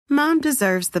Mom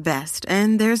deserves the best,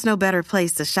 and there's no better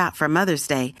place to shop for Mother's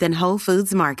Day than Whole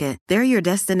Foods Market. They're your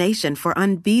destination for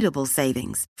unbeatable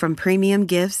savings, from premium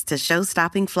gifts to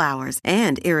show-stopping flowers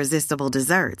and irresistible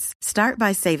desserts. Start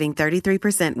by saving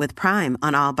 33% with Prime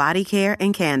on all body care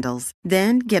and candles.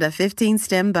 Then get a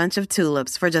 15-stem bunch of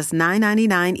tulips for just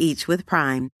 $9.99 each with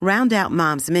Prime. Round out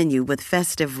Mom's menu with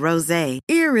festive rosé,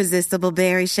 irresistible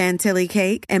berry chantilly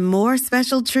cake, and more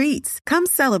special treats. Come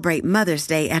celebrate Mother's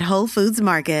Day at Whole Foods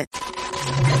Market.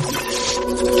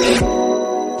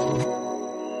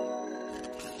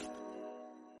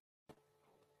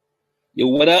 Yo,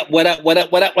 what up, what up, what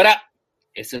up, what up, what up?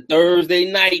 It's a Thursday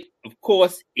night, of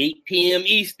course, 8 p.m.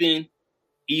 Eastern,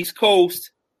 East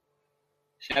Coast.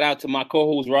 Shout out to my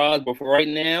co-host, Roz, but for right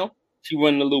now, she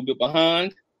running a little bit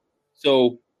behind.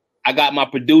 So I got my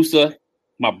producer,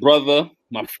 my brother,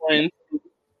 my friend,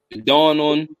 Dawn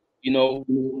on,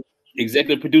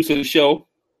 executive producer of the show.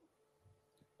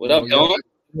 What up, Dawn?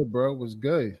 Hey, bro, what's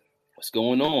good? What's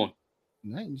going on?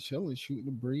 Nothing, chilling, shooting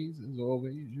the breeze as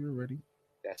always. You're ready.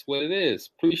 That's what it is.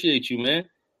 Appreciate you, man.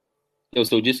 Yo,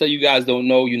 so just so you guys don't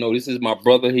know, this is my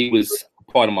brother. He was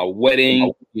part of my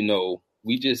wedding.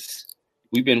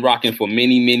 We've been rocking for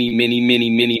many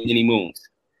moons.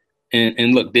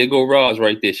 And look, there go Roz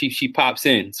right there. She pops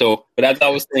in. So, but as I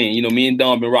was saying, me and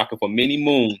Dawn been rocking for many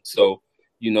moons. So,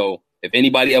 if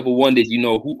anybody ever wondered,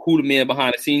 who the man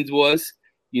behind the scenes was,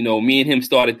 me and him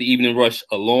started the Evening Rush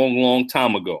a long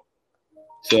time ago.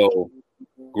 So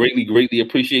greatly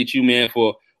appreciate you, man,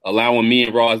 for allowing me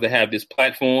and Roz to have this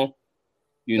platform.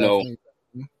 Definitely.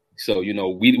 So,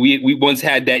 we once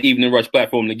had that Evening Rush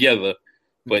platform together,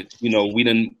 but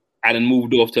I done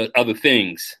moved off to other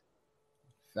things.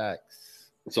 Facts.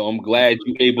 So I'm glad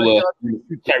you're able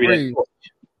to carry that torch.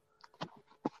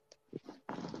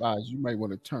 Roz, you might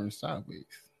want to turn sideways.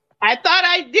 I thought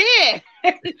I did.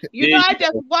 I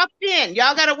just walked in.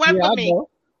 Y'all got to work with me. Know.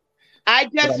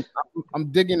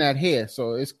 I'm digging that hair,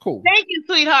 so it's cool. Thank you,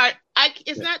 sweetheart.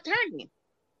 It's not turning.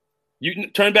 You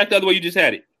can turn back the other way you just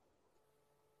had it.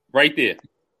 Right there.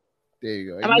 There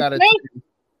you go.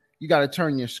 You gotta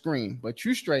turn your screen, but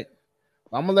you straight.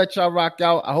 I'm gonna let y'all rock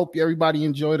out. I hope everybody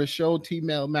enjoyed the show.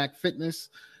 T-Mail Mac Fitness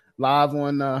live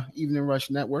on Evening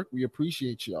Rush Network. We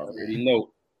appreciate y'all. Already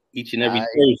know each and every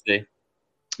Thursday.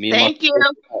 Thank you.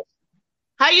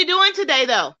 How you doing today,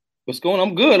 though? What's going on?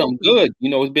 I'm good.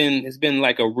 It's been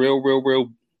like a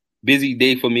real busy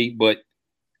day for me, but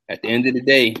at the end of the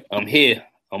day, I'm here.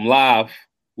 I'm live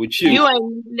with you. You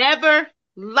ain't never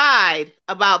lied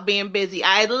about being busy.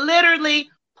 I literally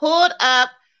pulled up,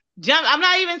 jumped. I'm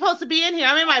not even supposed to be in here.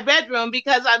 I'm in my bedroom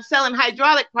because I'm selling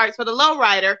hydraulic parts for the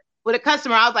lowrider with a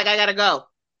customer. I was like, I gotta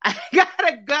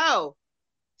go.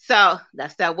 So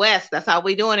that's that West. That's how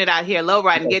we doing it out here,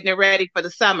 lowriding, getting it ready for the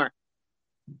summer.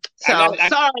 So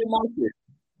sorry.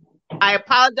 I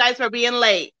apologize for being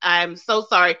late. I'm so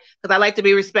sorry because I like to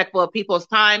be respectful of people's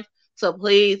time. So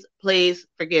please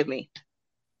forgive me.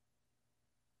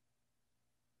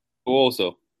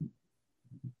 Also.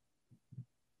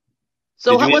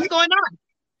 So what's going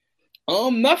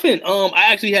on? Nothing.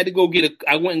 I actually had to go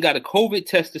I went and got a COVID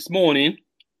test this morning.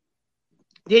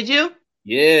 Did you?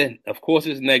 Yeah, of course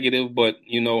it's negative, but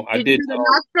I did the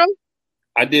nostril?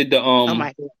 I did the Oh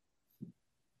my God.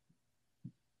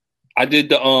 I did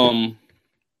the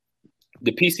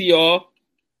PCR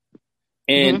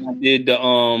and I did the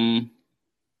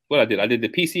I did the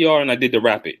PCR and I did the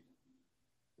rapid.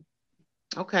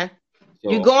 Okay.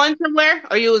 So, you going somewhere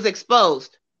or you was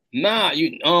exposed? Nah, at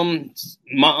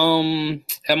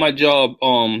my job,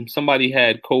 somebody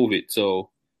had COVID, so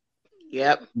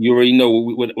yep. You already know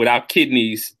with our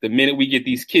kidneys, the minute we get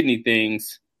these kidney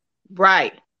things,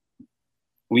 right?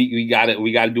 We gotta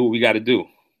do what we gotta do.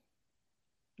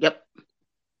 Yep,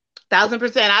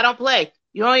 1,000%. I don't play.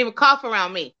 You don't even cough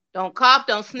around me. Don't cough.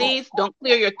 Don't sneeze. Don't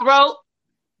clear your throat.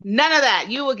 None of that.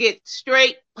 You will get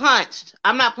straight punched.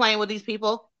 I'm not playing with these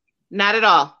people. Not at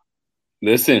all.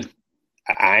 Listen,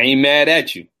 I ain't mad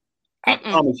at you. I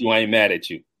promise you I ain't mad at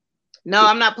you. No,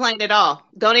 I'm not playing at all.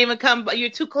 Don't even come. You're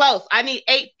too close. I need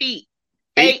 8 feet.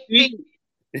 8 feet.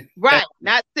 Right.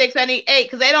 Not 6. I need 8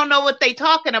 because they don't know what they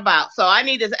talking about. So I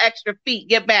need this extra feet.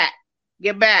 Get back.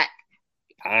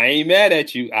 I ain't mad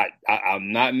at you.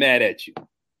 I'm not mad at you.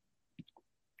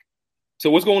 So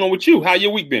what's going on with you? How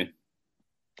your week been?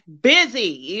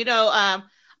 Busy. Out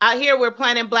here we're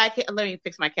planning Let me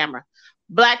fix my camera.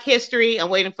 Black History. I'm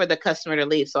waiting for the customer to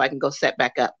leave so I can go set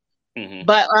back up. Mm-hmm.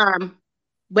 But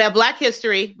we have Black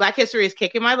History. Black History is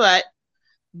kicking my butt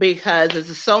because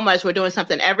there's so much. We're doing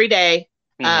something every day.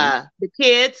 Mm-hmm. The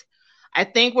kids, I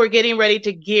think we're getting ready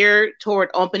to gear toward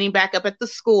opening back up at the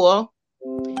school.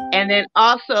 And then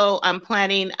also I'm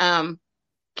planning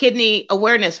kidney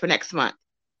awareness for next month.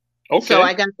 Okay. So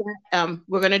I got that.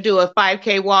 We're going to do a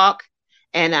 5K walk,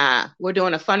 and we're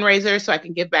doing a fundraiser so I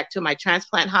can give back to my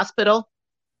transplant hospital.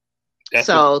 That's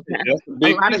a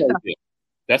big thing.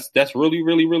 That's really,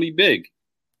 really, really big.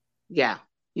 Yeah.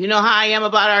 You know how I am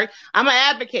about I'm an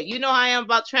advocate. You know how I am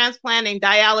about transplanting,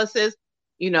 dialysis.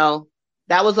 You know,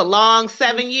 that was a long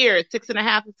 7 years,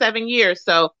 6.5 to 7 years.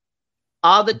 So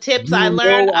all the tips I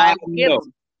learned, I give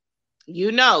them.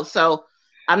 You know, so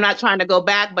I'm not trying to go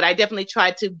back, but I definitely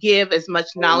try to give as much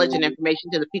knowledge and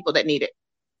information to the people that need it.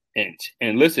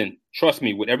 And listen, trust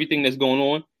me, with everything that's going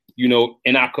on, you know,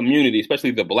 in our community,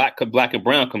 especially the black and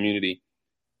brown community,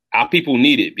 our people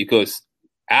need it because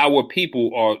our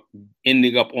people are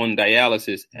ending up on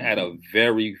dialysis at a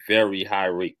very, very high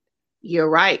rate. You're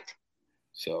right.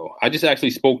 So I just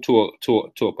actually spoke to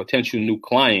a potential new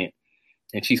client,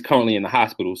 and she's currently in the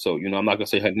hospital. So, you know, I'm not going to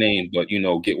say her name, but, you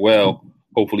know, get well.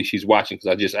 Hopefully she's watching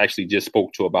because I just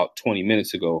spoke to her about 20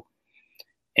 minutes ago.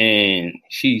 And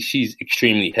she's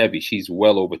extremely heavy. She's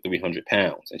well over 300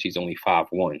 pounds, and she's only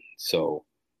 5'1". So.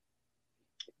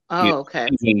 Okay.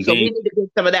 So we need to get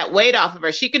some of that weight off of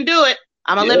her. She can do it.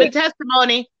 I'm a living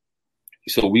testimony.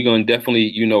 So we're going to definitely,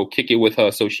 you know, kick it with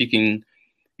her so she can,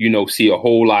 you know, see a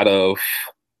whole lot of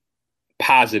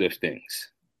positive things.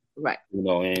 Right. You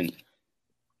know, and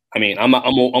I mean, I'm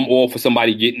all for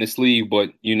somebody getting the sleeve, but,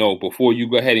 you know, before you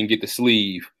go ahead and get the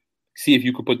sleeve, see if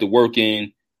you could put the work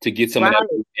in to get some of that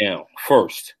weight down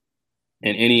first.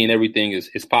 And any and everything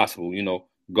is possible. You know,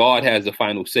 God has the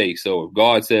final say. So if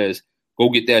God says, go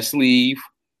get that sleeve,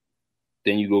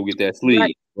 then you go get that sleeve.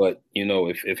 Right. But, you know,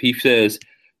 if he says,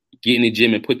 get in the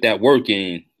gym and put that work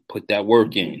in, put that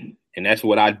work in. And that's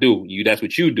what I do. That's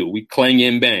what you do. We clang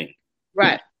and bang.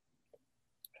 Right.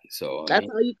 So that's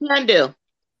all you can do.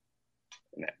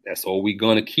 That's all we're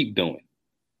going to keep doing.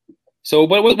 So,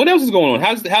 but what else is going on?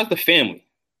 How's the family?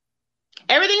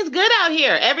 Everything's good out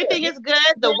here. Everything is good.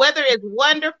 The weather is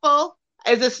wonderful.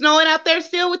 Is it snowing out there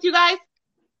still with you guys?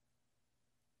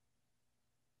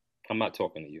 I'm not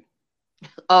talking to you.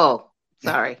 Oh,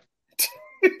 sorry.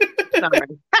 Sorry.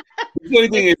 The only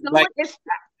thing is, like,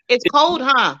 it's cold,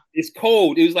 huh? It's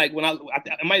cold. It was like when it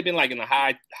might have been like in the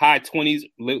high 20s,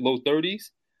 low 30s.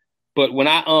 But when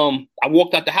I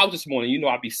walked out the house this morning, you know,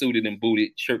 I'd be suited and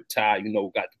booted, shirt tie, you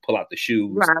know, got to pull out the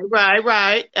shoes.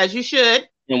 Right. As you should.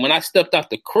 And when I stepped out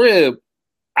the crib,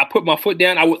 I put my foot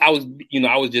down. I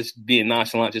was just being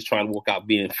nonchalant, just trying to walk out,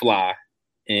 being fly.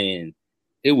 And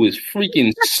it was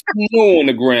freaking snow on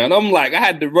the ground. I'm like, I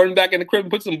had to run back in the crib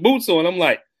and put some boots on. I'm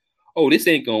like, oh, this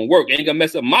ain't going to work. Ain't going to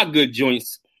mess up my good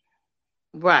joints.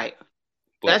 Right.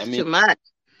 But, that's too much.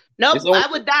 Nope, I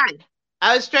would die.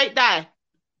 I would straight die.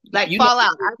 Like fall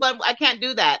out. I can't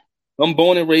do that. I'm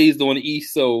born and raised on the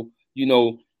East, so you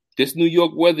know this New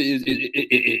York weather is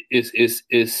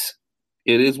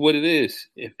what it is.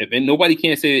 And nobody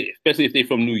can say, especially if they're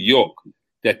from New York,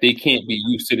 that they can't be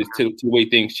used to the way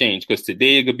things change. Because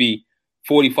today it could be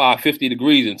 45, 50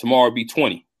 degrees, and tomorrow it'll be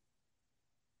 20.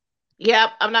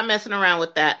 Yep, I'm not messing around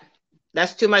with that.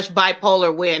 That's too much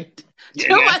bipolar wind. Yeah,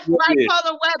 too much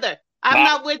bipolar weather. I'm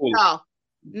not with y'all.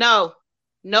 No.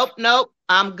 Nope.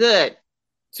 I'm good.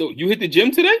 So you hit the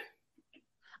gym today?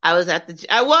 I was at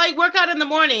I work out in the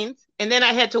mornings and then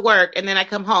I head to work and then I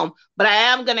come home. But I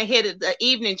am going to hit the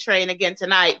evening train again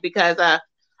tonight because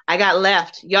I got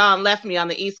left. Y'all left me on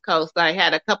the East Coast. I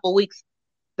had a couple weeks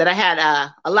that I had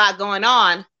a lot going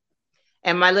on.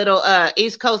 And my little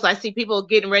East Coast, I see people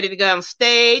getting ready to go on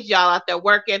stage. Y'all out there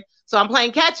working. So I'm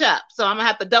playing catch up. So I'm going to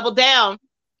have to double down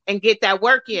and get that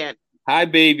work in. Hi,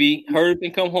 baby. Heard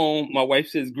and come home. My wife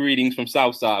says greetings from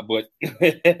Southside, but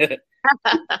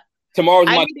tomorrow's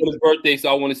my daughter's birthday, so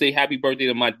I want to say happy birthday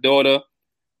to my daughter.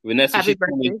 Vanessa, she's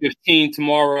turning 15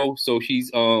 tomorrow, so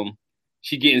she's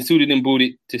she getting suited and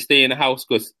booted to stay in the house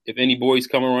because if any boys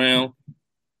come around,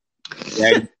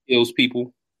 Daddy kills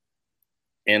people.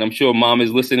 And I'm sure Mom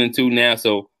is listening too now,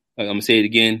 so I'm going to say it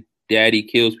again. Daddy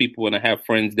kills people, and I have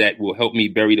friends that will help me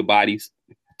bury the bodies.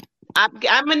 I'm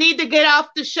gonna need to get off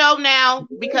the show now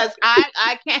because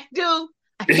I can't do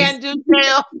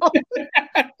jail.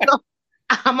 So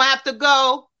I'm gonna have to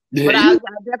go. But I'll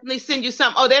definitely send you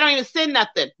some. Oh, they don't even send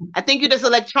nothing. I think you just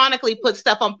electronically put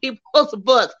stuff on people's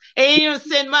books. They ain't even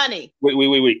send money.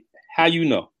 Wait. How you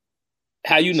know?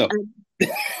 I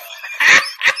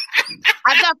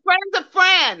got friends of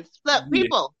friends. Look,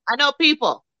 people. I know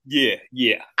people. Yeah.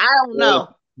 I don't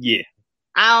know. Yeah.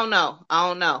 I don't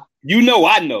know. You know,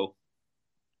 I know.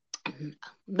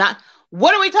 Not.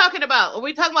 What are we talking about? Are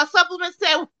we talking about supplements?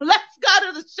 Let's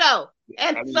go to the show.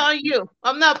 And it's on you.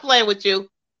 I'm not playing with you.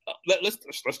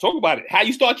 Let's talk about it. How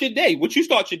you start your day? What you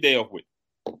start your day off with?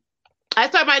 I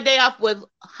start my day off with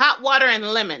hot water and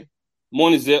lemon.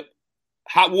 Morning Zip.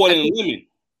 Hot water and lemon.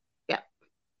 Yeah.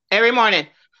 Every morning.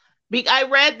 I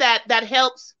read that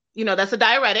helps, that's a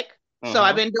diuretic. Uh-huh. So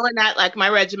I've been doing that like my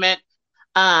regimen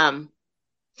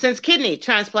since kidney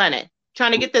transplanted,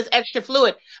 trying to get this extra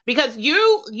fluid because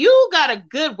you got a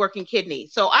good working kidney.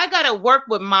 So I got to work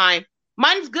with mine.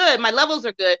 Mine's good. My levels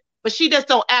are good, but she just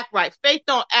don't act right. Faith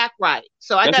don't act right.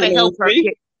 So I got to help her.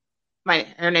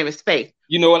 Her name is Faith.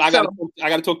 You know what? I got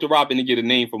to talk to Robin to get a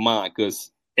name for mine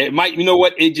because it might,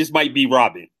 it just might be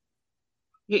Robin.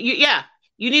 Yeah.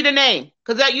 You need a name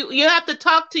because you have to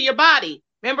talk to your body.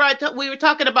 Remember, we were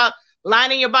talking about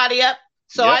lining your body up.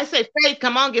 So yep. I say, Faith,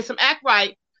 come on, get some act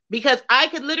right, because I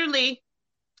could literally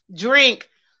drink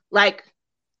like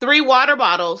 3 water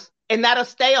bottles and that'll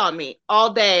stay on me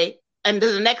all day and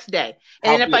the next day.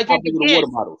 And then if I drink the water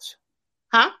bottles,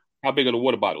 huh? How big are the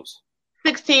water bottles?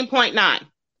 16.9. I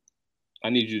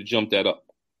need you to jump that up.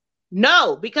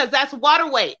 No, because that's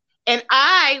water weight, and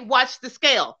I watch the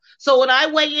scale. So when I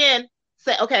weigh in.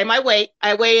 Say, okay, my weight,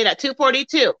 I weigh in at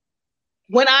 242.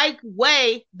 When I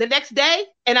weigh the next day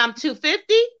and I'm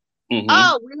 250, we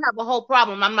have a whole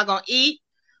problem. I'm not going to eat.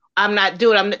 I'm not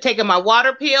taking my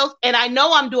water pills. And I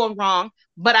know I'm doing wrong,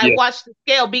 but I watch the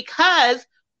scale because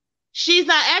she's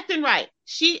not acting right.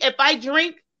 If I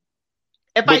drink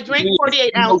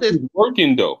 48 ounces. She's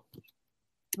working though.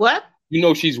 What?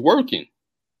 She's working.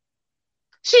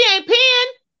 She ain't peeing.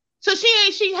 So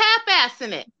she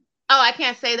half-assing it. Oh, I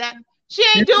can't say that. She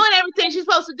ain't doing everything she's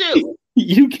supposed to do.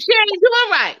 She ain't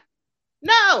doing right.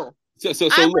 No. So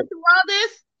I went through all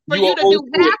this for you to do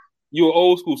half. You're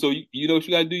old school, so you know what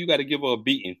you got to do? You got to give her a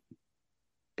beating.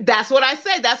 That's what I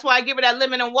say. That's why I give her that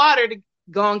lemon and water to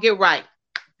go and get right.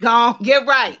 Go and get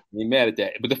right. I ain't mad at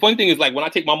that. But the funny thing is, like, when I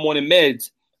take my morning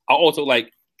meds, I also, I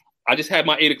just had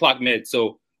my 8 o'clock meds,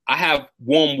 so I have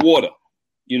warm water.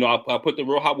 I put the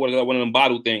real hot water, one of them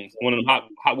bottle things, one of them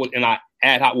hot water, and I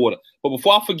add hot water. But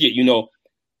before I forget,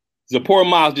 Zipporah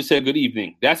Miles just said good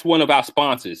evening. That's one of our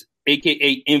sponsors,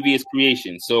 a.k.a. Envious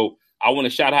Creations. So I want to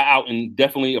shout her out and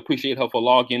definitely appreciate her for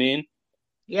logging in.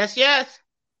 Yes.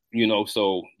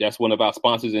 So that's one of our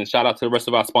sponsors. And shout out to the rest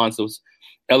of our sponsors.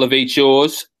 Elevate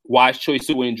Yours, Wise Choice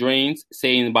Sewer and Drains,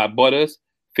 Saying by Butters,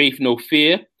 Faith No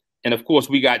Fear. And, of course,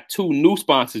 we got 2 new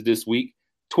sponsors this week,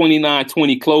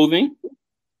 2920 Clothing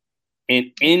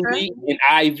and Envy and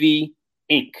Ivy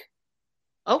Inc.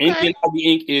 Okay. Envy and Ivy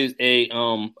Inc. is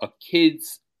a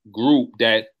kids group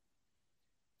that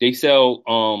they sell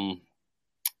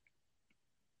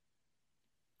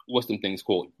what's them things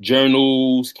called?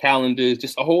 Journals, calendars,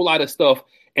 just a whole lot of stuff.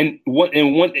 And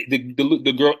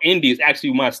the girl Indy is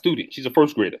actually my student. She's a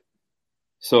first grader.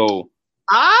 So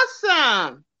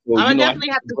awesome. I definitely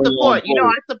have to support.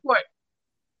 I support.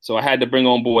 So I had to bring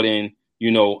on board and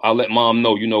I'll let mom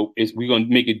know, we're going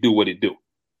to make it do what it do.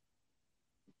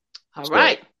 All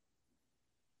right.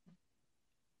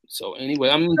 So anyway,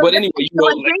 I drink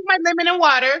my lemon and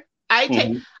water.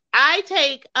 I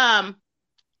take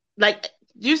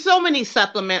there's so many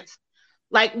supplements.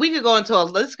 Like we could go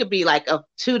into this could be like a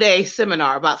 2-day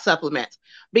seminar about supplements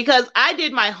because I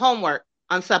did my homework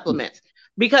on supplements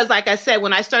because like I said,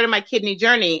 when I started my kidney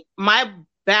journey, my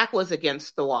back was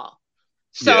against the wall.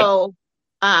 So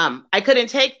I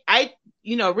couldn't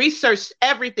researched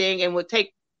everything and would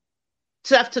take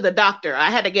stuff to the doctor. I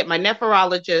had to get my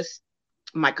nephrologist,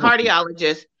 my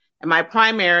cardiologist, and my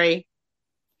primary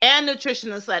and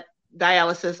nutritionist at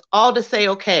dialysis, all to say,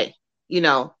 okay,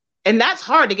 and that's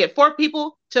hard to get 4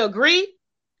 people to agree.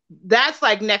 That's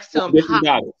like next to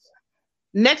impossible.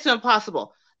 Next to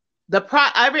impossible.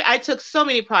 I took so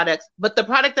many products, but the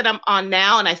product that I'm on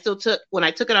now, and I still took when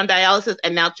I took it on dialysis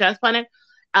and now transplanted,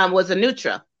 was a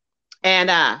Nutra,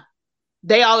 and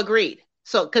they all agreed.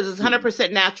 So because it's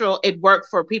 100% natural, it worked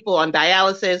for people on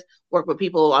dialysis, worked for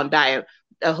people on diet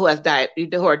who are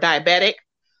diabetic.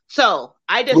 So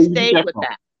I just stayed with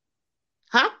that.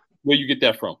 Huh? Where you get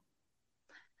that from?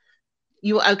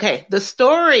 Okay. The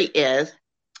story is,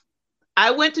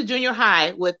 I went to junior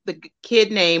high with a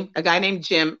guy named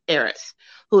Jim Harris,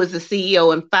 who is the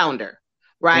CEO and founder,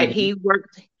 right? Mm-hmm.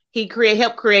 He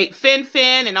helped create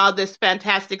FinFin and all this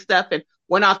fantastic stuff and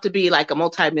went off to be like a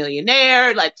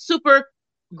multimillionaire, like super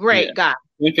great guy.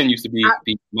 FinFin used to be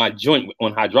my joint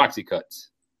on Hydroxycuts.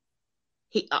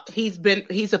 He's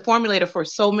a formulator for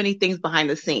so many things behind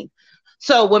the scene.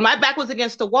 So when my back was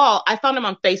against the wall, I found him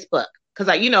on Facebook because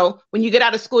when you get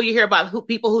out of school, you hear about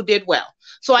people who did well.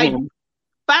 So I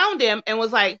found him and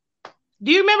was like,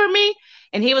 "Do you remember me?"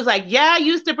 And he was like, "Yeah,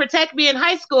 you used to protect me in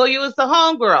high school. You was the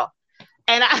homegirl."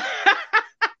 And I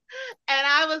and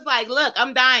I was like, look,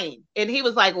 I'm dying. And he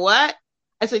was like, what?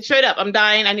 I said, straight up, I'm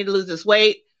dying. I need to lose this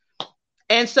weight.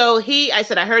 And so I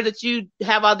said, I heard that you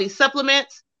have all these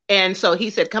supplements. And so he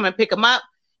said, come and pick them up.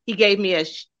 He gave me a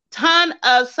ton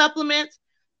of supplements.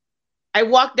 I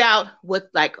walked out with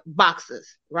like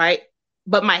boxes, right?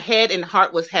 But my head and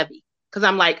heart was heavy because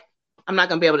I'm like, I'm not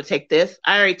going to be able to take this.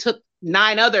 I already took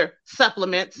 9 other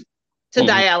supplements to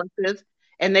dialysis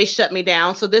and they shut me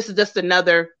down. So this is just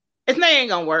another, ain't going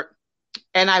to work.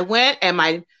 And I went and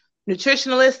my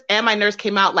nutritionalist and my nurse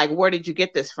came out like, where did you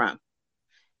get this from?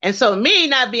 And so me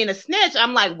not being a snitch,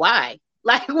 I'm like, why?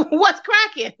 Like, what's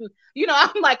cracking? You know,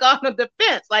 I'm like on the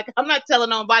defense. Like, I'm not telling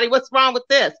nobody what's wrong with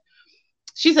this.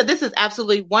 She said, this is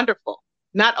absolutely wonderful.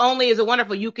 Not only is it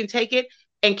wonderful, you can take it.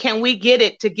 And can we get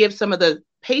it to give some of the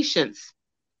patients?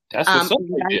 That's what's up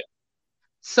right there.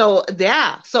 So,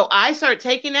 yeah. So I started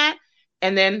taking that.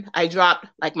 And then I dropped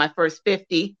like my first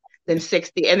 50, then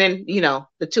 60, and then, you know,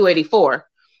 the 284.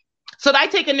 So I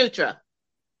take a Nutra.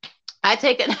 I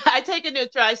take a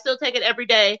Nutra. I still take it every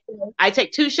day. I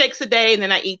take 2 shakes a day, and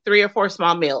then I eat 3 or 4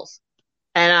 small meals.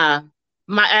 And I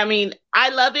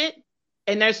love it.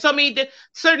 And there's so many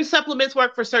certain supplements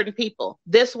work for certain people.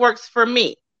 This works for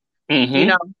me. Mm-hmm. You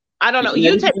know, I don't know.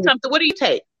 You take something. What do you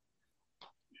take?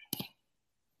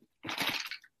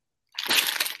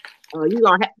 Oh, you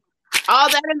gonna have all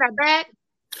that in that bag?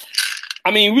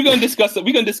 I mean, we're gonna discuss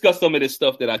some of this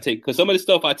stuff that I take, because some of the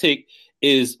stuff I take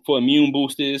is for immune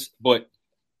boosters. But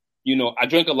you know, I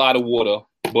drink a lot of water,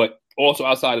 but also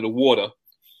outside of the water,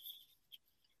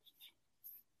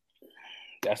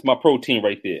 that's my protein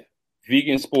right there.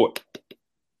 Vegan Sport.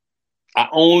 I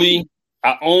only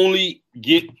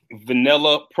get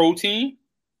vanilla protein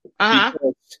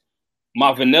because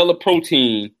my vanilla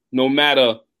protein, no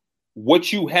matter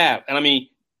what you have, and I mean,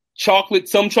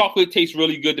 some chocolate tastes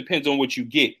really good, depends on what you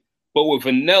get. But with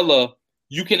vanilla,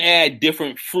 you can add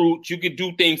different fruits. You can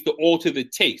do things to alter the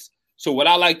taste. So what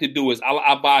I like to do is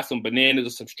I buy some bananas or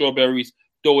some strawberries,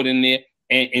 throw it in there,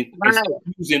 and instead of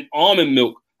using almond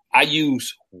milk, I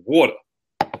use water.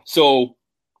 So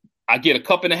I get a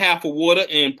 1.5 cups of water,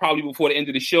 and probably before the end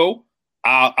of the show,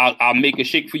 I'll make a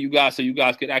shake for you guys so you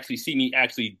guys could actually see me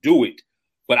actually do it.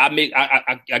 But I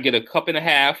get a 1.5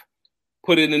 cups,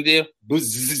 put it in there,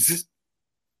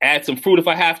 add some fruit if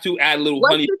I have to, add a little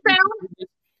honey.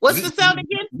 What's the sound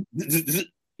again?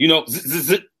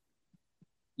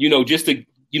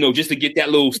 Just to get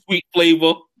that little sweet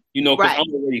flavor, because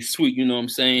I'm already sweet, you know what I'm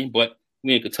saying? But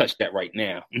we ain't gonna touch that right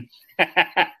now.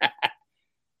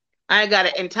 I got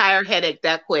an entire headache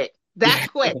that quick.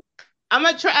 I'm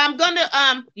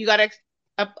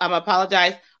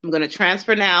apologize. I'm gonna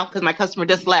transfer now because my customer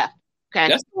just left. Okay.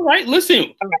 That's all right.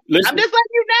 Listen. I'm just letting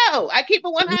you know. I keep it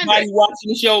 100. Everybody watching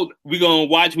the show, we're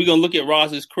gonna look at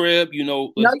Roz's crib.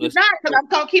 No, you're not, because I'm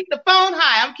gonna keep the phone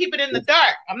high. I'm keeping it in the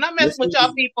dark. I'm not messing with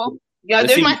y'all people.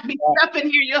 There might be stuff in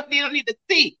here you don't need to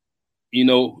see.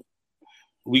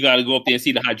 We gotta go up there and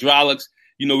see the hydraulics.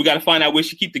 We gotta find out where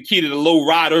she keep the key to the low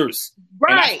riders.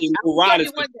 Right. Low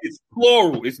riders, it's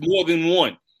plural. It's more than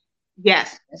one.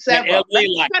 Yes. Several.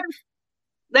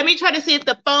 Let me try to see if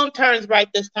the phone turns right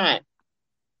this time.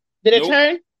 Did it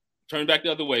turn? Turn back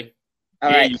the other way. All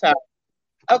right.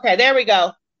 Okay, there we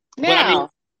go.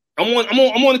 Now, I'm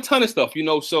on a ton of stuff,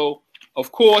 So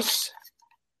of course,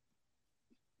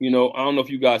 I don't know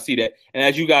if you guys see that, and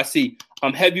as you guys see,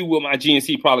 I'm heavy with my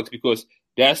GNC products because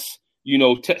that's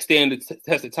stand the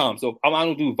test of time. So I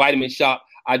don't do vitamin shop.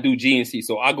 I do GNC.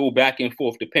 So I go back and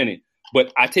forth depending,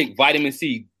 but I take vitamin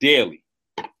C daily.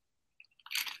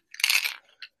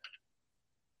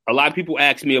 A lot of people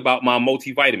ask me about my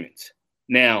multivitamins.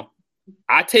 Now,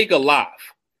 I take Alive.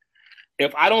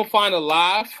 If I don't find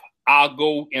Alive, I'll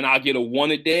go and I'll get a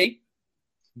 1 a day.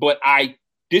 But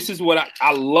this is what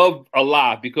I love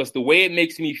Alive, because the way it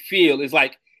makes me feel is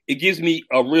like it gives me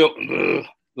a real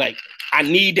like I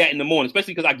need that in the morning,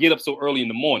 especially because I get up so early in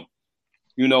the morning.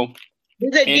 Does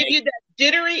it give you that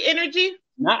jittery energy?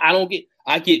 No,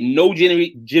 I get no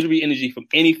jittery energy from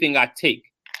anything I take.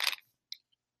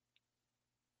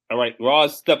 All right,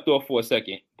 Roz stepped off for a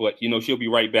second, but she'll be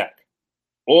right back.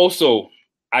 Also,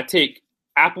 I take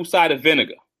apple cider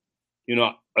vinegar.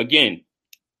 Again,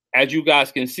 as you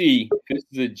guys can see, this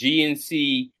is a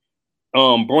GNC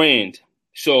brand.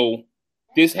 So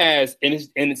this has, and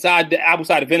inside the apple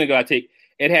cider vinegar I take,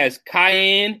 it has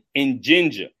cayenne and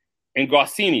ginger and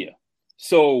garcinia.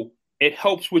 So it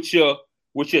helps with your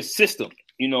system,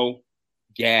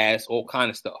 gas, all kind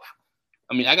of stuff.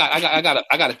 I mean, I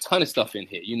got a ton of stuff in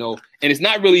here, and it's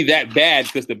not really that bad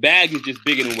because the bag is just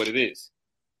bigger than what it is.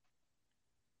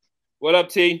 What up,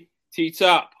 T?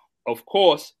 T-Top. of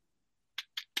course,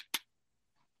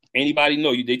 anybody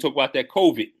know they talk about that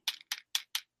COVID,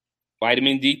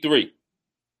 vitamin D3.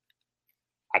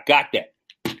 I got that.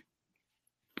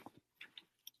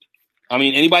 I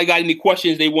mean, anybody got any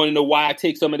questions? They want to know why I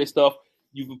take some of this stuff.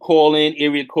 You can call in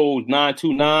area code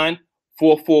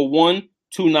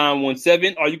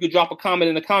 929-441-2917, or you can drop a comment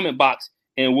in the comment box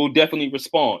and we'll definitely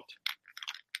respond.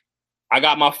 I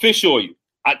got my fish oil.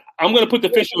 I'm going to put the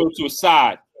fish oil to a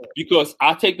side because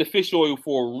I take the fish oil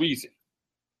for a reason.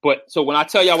 But so when I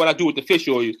tell y'all what I do with the fish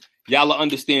oil, y'all will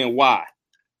understand why.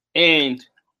 And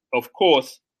of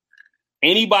course,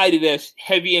 anybody that's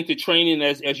heavy into training,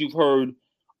 as you've heard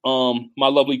my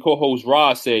lovely co-host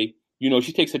Roz say,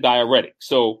 she takes a diuretic.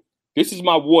 So this is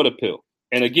my water pill.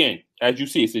 And again, as you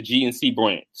see, it's a GNC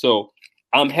brand. So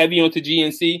I'm heavy onto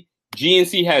GNC.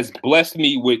 GNC has blessed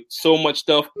me with so much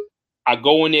stuff. I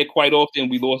go in there quite often.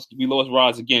 We lost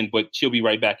Roz again, but she'll be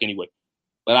right back anyway.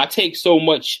 But I take so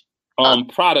much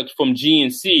product from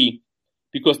GNC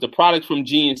because the product from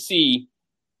GNC,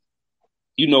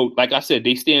 like I said,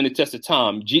 they stand the test of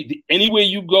time. Anywhere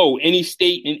you go, any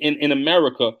state in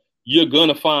America, you're going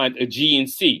to find a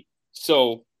GNC.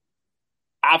 So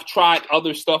I've tried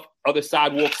other stuff, other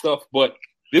sidewalk stuff, but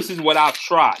this is what I've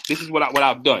tried. This is what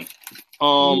I've done.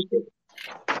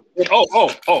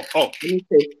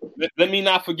 Let me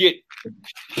not forget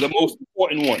the most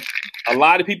important one. A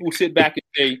lot of people sit back and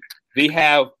say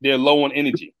they're low on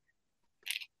energy.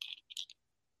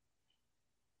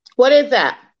 What is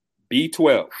that?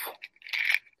 B12.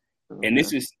 And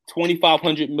this is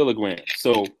 2,500 milligrams.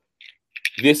 So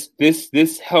this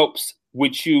helps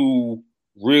with you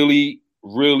really,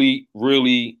 really,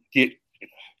 really get,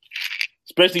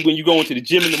 especially when you go into the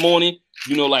gym in the morning.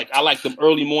 Like I like them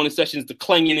early morning sessions, the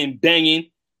clanging and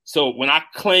banging. So when I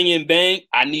clang and bang,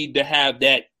 I need to have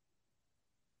that.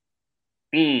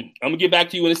 I'm gonna get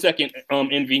back to you in a second,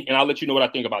 Envy, and I'll let you know what I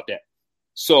think about that.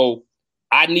 So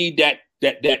I need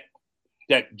that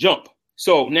jump.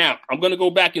 So now I'm gonna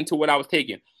go back into what I was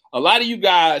taking. A lot of you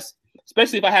guys,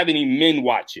 especially if I have any men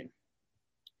watching,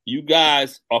 you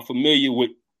guys are familiar with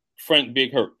Frank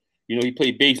Big Hurt. He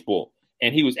played baseball.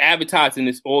 And he was advertising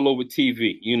this all over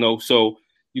TV, so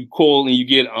you call and you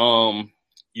get a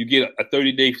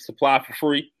 30-day supply for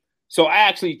free. So I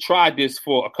actually tried this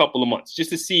for a couple of months just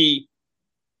to see.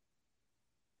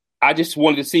 I just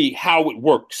wanted to see how it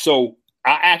works. So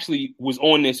I actually was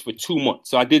on this for 2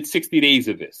 months. So I did 60 days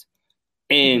of this.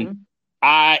 And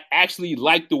I actually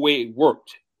liked the way it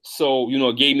worked. So,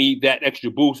 it gave me that extra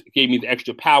boost. It gave me the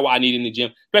extra power I need in the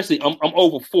gym, especially I'm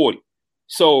over 40.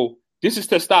 So this is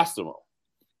testosterone.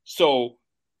 So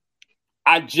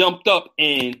I jumped up,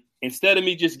 and instead of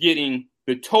me just getting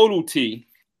the total T,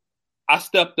 I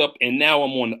stepped up and now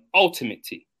I'm on the ultimate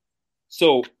T.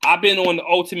 So I've been on the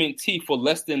ultimate T for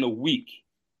less than a week.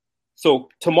 So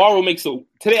today's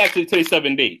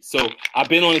 7 days. So I've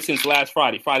been on it since last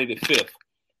Friday the 5th.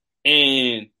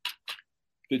 And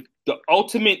the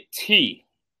ultimate T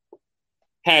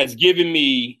has given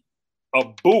me a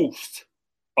boost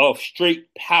of straight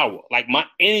power. Like my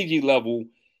energy level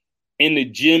in the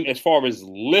gym as far as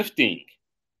lifting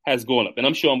has gone up. And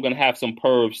I'm sure I'm going to have some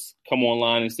pervs come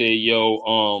online and say,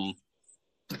 yo,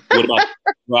 what about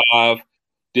drive,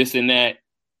 this and that?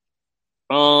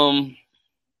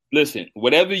 Listen,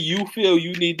 whatever you feel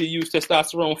you need to use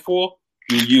testosterone for,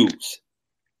 you use.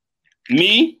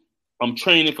 Me, I'm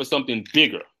training for something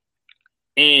bigger.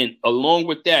 And along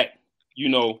with that,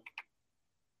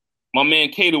 my man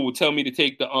Cato will tell me to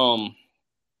take the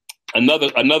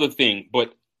another thing,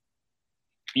 but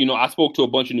I spoke to a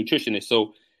bunch of nutritionists.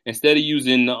 So instead of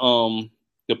using the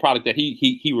product that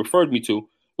he referred me to,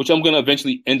 which I'm going to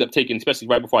eventually end up taking, especially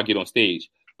right before I get on stage,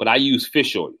 but I use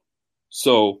fish oil.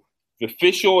 So the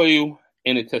fish oil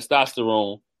and the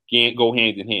testosterone can't go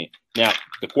hand in hand. Now,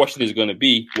 the question is going to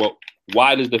be, well,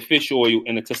 why does the fish oil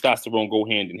and the testosterone go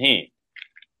hand in hand?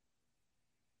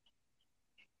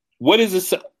 What is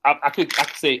this? I could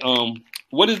say,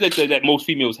 what is it that most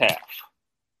females have?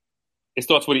 It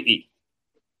starts with an E.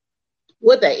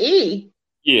 With an E?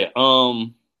 Yeah.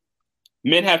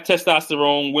 Men have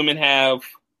testosterone. Women have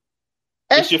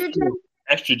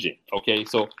estrogen. Okay.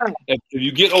 So if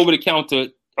you get over the counter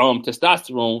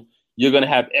testosterone, you're going to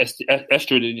have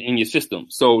estrogen in your system.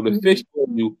 So the fish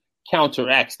oil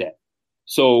counteracts that.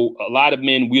 So a lot of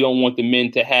men, we don't want the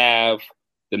men to have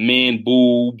the man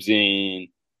boobs and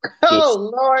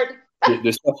Lord,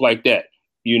 the stuff like that.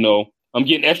 I'm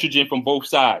getting estrogen from both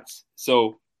sides.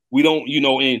 So we don't,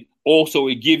 and also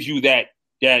it gives you that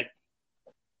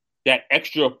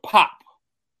extra pop.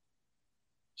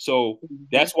 So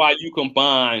that's why you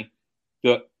combine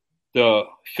the the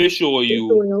fish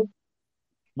oil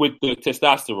with the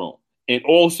testosterone. And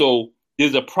also,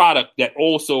 there's a product that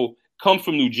also comes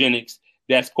from Nugenix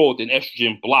that's called an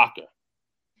estrogen blocker.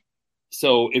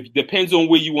 So it depends on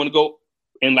where you want to go.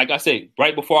 And like I say,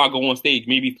 right before I go on stage,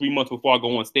 maybe 3 months before I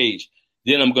go on stage,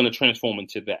 then I'm going to transform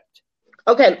into that.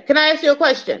 Okay. Can I ask you a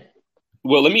question?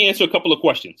 Well, let me answer a couple of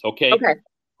questions. Okay.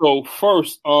 So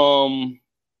first,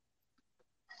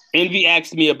 Envy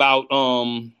asked me about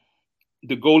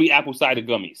the Goldie apple cider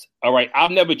gummies. All right.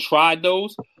 I've never tried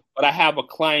those, but I have a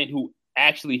client who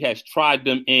actually has tried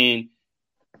them, and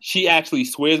she actually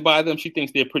swears by them. She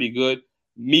thinks they're pretty good.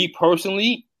 Me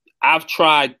personally, I've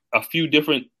tried a few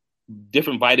different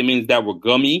vitamins that were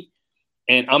gummy,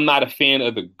 and I'm not a fan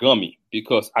of the gummy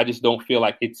because I just don't feel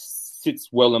like it sits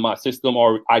well in my system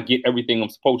or I get everything I'm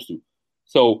supposed to.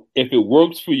 So if it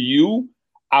works for you,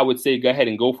 I would say go ahead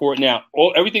and go for it. Now,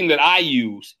 everything that I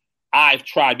use, I've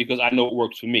tried because I know it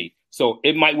works for me. So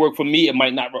it might work for me. It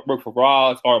might not work for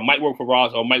Roz, or it might work for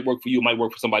Roz, or it might work for you. It might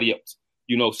work for somebody else.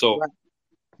 So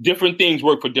different things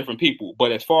work for different people.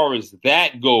 But as far as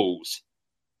that goes,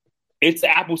 it's the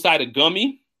apple cider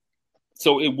gummy,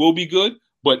 so it will be good.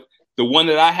 But the one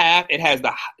that I have, it has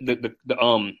the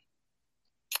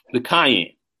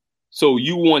cayenne. So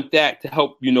you want that to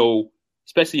help,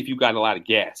 especially if you got a lot of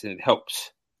gas, and it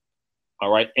helps. All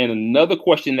right. And another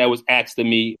question that was asked to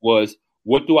me was,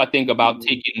 what do I think about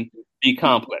taking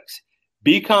B-complex?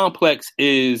 B-complex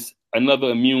is another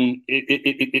immune.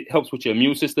 It helps with your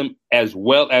immune system as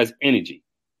well as energy.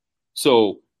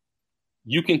 So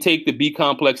you can take the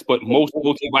B-complex, but most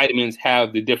multivitamins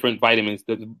have the different vitamins,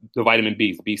 the vitamin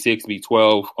Bs, B6,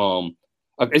 B12.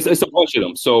 It's a bunch of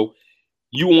them. So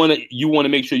you want to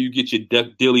make sure you get your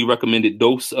daily recommended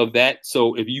dose of that.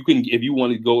 So if you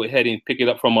want to go ahead and pick it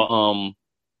up from a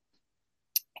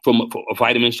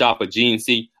Vitamin Shop or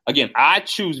GNC, again, I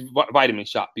choose Vitamin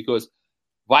Shop because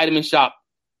Vitamin Shop,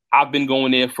 I've been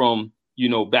going there from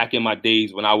back in my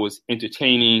days when I was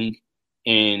entertaining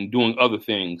and doing other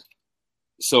things.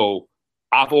 So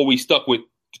I've always stuck with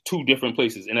 2 different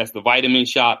places, and that's the Vitamin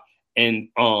Shop and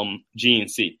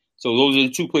GNC. So those are the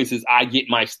 2 places I get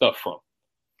my stuff from.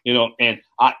 And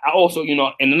I also,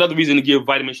 and another reason to give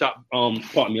Vitamin Shop,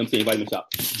 Vitamin Shop,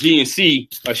 GNC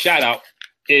a shout out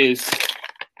is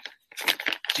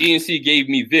GNC gave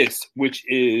me this, which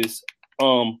is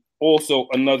also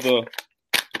another,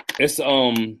 it's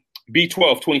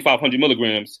B12, 2,500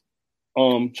 milligrams,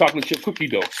 chocolate chip cookie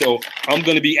dough. So I'm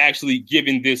going to be actually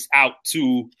giving this out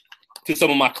to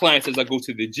some of my clients as I go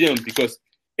to the gym because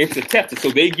it's a tester. So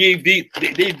they've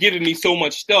given me so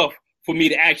much stuff for me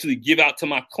to actually give out to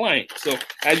my clients. So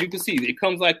as you can see, it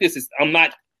comes like this. I'm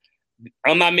not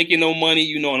making no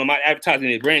money, and I'm not advertising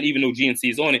their brand, even though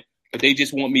GNC is on it. But they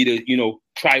just want me to,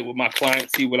 try it with my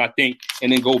clients, see what I think,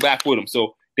 and then go back with them.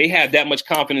 So they have that much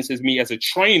confidence in me as a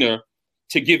trainer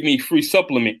to give me free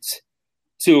supplements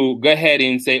to go ahead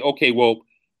and say, okay, well,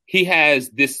 he has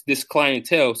this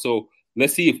clientele, so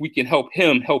let's see if we can help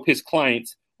him help his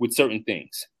clients with certain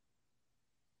things.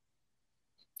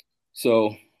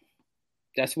 So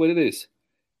that's what it is.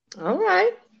 All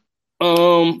right.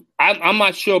 I'm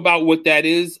not sure about what that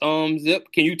is.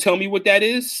 Zip, can you tell me what that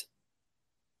is?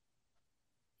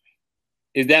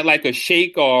 Is that like a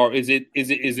shake, or is it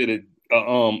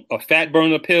a fat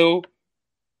burner pill?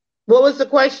 What was the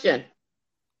question?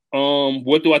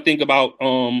 What do I think about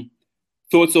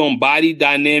thoughts on Body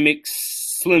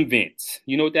Dynamics Slim Vents?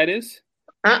 You know what that is?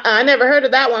 I never heard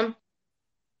of that one.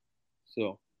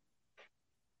 So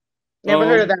never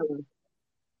heard of that one.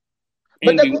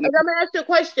 But let me ask you a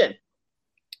question.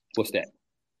 What's that?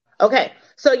 Okay,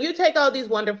 so you take all these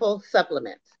wonderful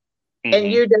supplements,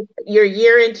 and you're a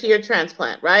year into your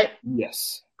transplant, right?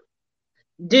 Yes.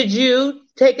 Did you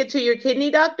take it to your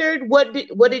kidney doctor? What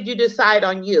did you decide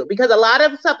on you? Because a lot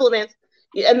of supplements,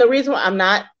 and the reason why I'm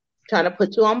not trying to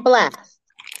put you on blast,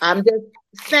 I'm just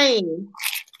saying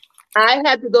I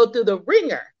had to go through the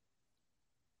ringer.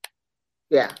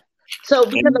 Yeah. So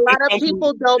because a lot of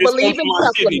people don't believe in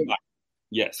supplements.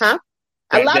 Yes. Huh?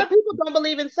 A lot of people don't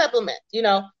believe in supplements.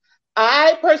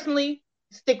 I personally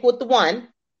stick with the one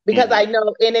because I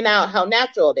know in and out how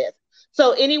natural it is.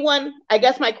 So anyone, I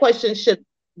guess my question should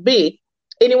be,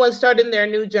 anyone starting their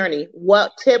new journey,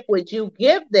 what tip would you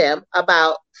give them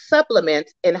about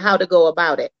supplements and how to go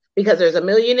about it? Because there's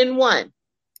 1,000,001.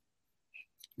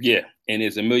 Yeah, and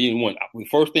there's 1,000,001. The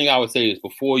first thing I would say is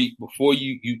before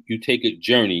you take a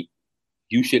journey,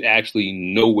 you should actually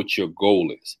know what your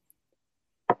goal is.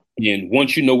 And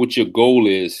once you know what your goal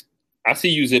is, I see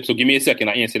you, Zip, so give me a second.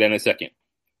 I'll answer that in a second.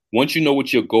 Once you know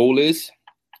what your goal is,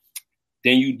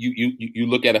 then you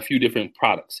look at a few different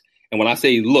products. And when I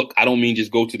say look, I don't mean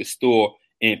just go to the store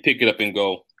and pick it up and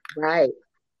go. Right.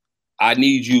 I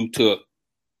need you to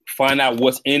find out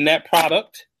what's in that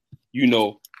product.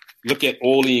 Look at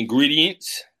all the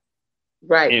ingredients.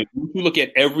 Right. And if you look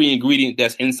at every ingredient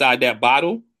that's inside that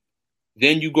bottle,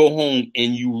 then you go home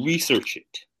and you research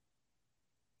it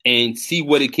and see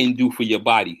what it can do for your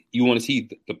body. You want to see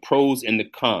the pros and the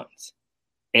cons.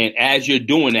 And as you're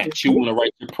doing that, you want to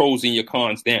write your pros and your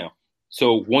cons down.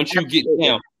 So once you get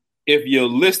down, if your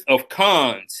list of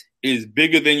cons is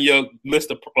bigger than your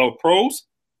list of pros,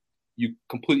 you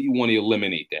completely want to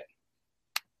eliminate that.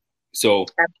 So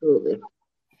absolutely.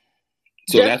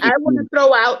 So I want to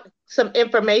throw out some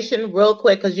information real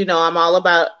quick because I'm all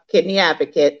about kidney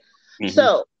advocate. Mm-hmm.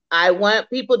 So I want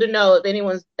people to know, if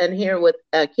anyone's in here with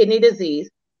kidney disease,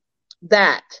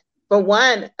 that for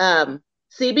one,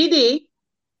 CBD,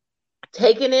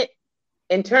 taking it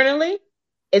internally,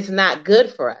 is not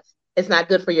good for us. It's not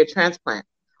good for your transplant.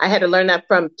 I had to learn that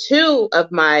from 2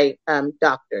 of my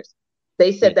doctors.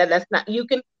 They said that that's not.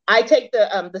 I take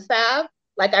the salve,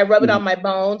 like I rub it on my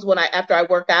bones after I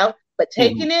work out, but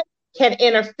taking it can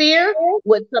interfere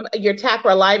with your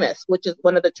tacrolimus, which is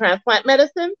one of the transplant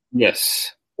medicines.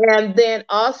 Yes. And then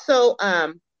also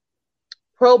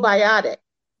probiotic.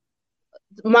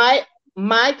 My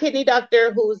kidney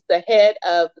doctor, who's the head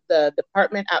of the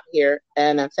department out here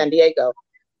in San Diego,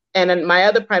 and then my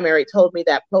other primary told me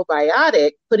that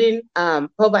putting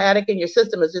probiotic in your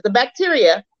system is just a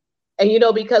bacteria. And,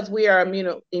 because we are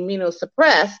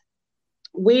immunosuppressed,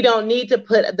 we don't need to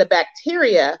put the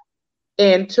bacteria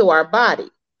into our body.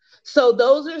 So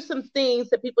those are some things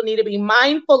that people need to be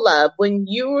mindful of when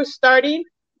you are starting,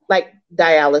 like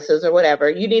dialysis or whatever.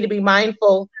 You need to be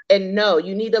mindful and know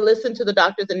you need to listen to the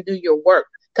doctors and do your work.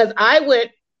 Because I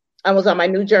was on my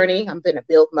new journey. I'm going to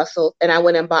build muscle, and I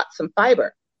went and bought some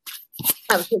fiber.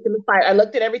 I was taking the fiber. I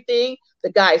looked at everything.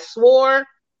 The guy swore,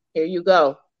 here you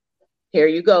go. Here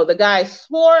you go. The guy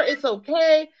swore it's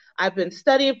okay. I've been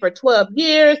studying for 12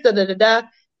 years,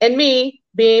 And me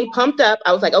being pumped up,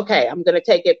 I was like, okay, I'm going to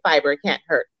take it. Fiber. It can't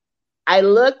hurt. I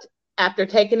looked after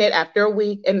taking it after a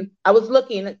week, and I was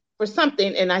looking for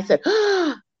something, and I said,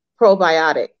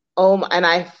 probiotic. Oh, my, and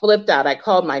I flipped out. I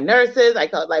called my nurses. I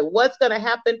called, like, what's going to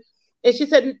happen? And she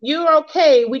said, you're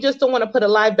okay. We just don't want to put a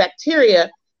live bacteria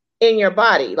in your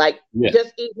body. Like,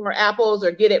 just eat more apples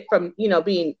or get it from,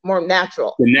 being more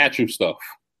natural. The natural stuff.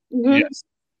 Mm-hmm. Yes.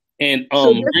 And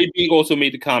Ray B also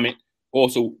made the comment,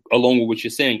 also along with what you're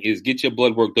saying, is get your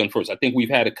blood work done first. I think we've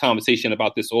had a conversation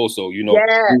about this also. We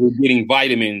were getting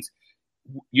vitamins,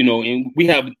 and we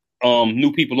have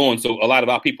new people on, so a lot of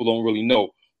our people don't really know.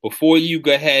 Before you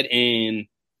go ahead and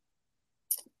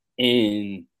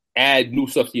add new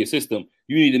stuff to your system,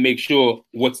 you need to make sure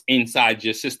what's inside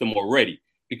your system already.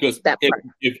 Because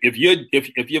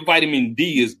if your vitamin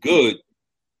D is good,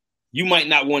 you might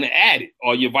not want to add it,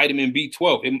 or your vitamin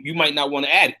B12, you might not want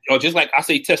to add it. Or just like I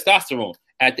say, testosterone.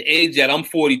 At the age that I'm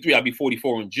 43, I'll be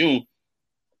 44 in June.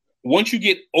 Once you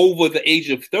get over the age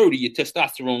of 30, your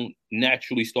testosterone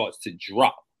naturally starts to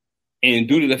drop. And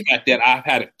due to the fact that I've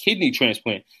had a kidney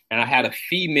transplant and I had a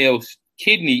female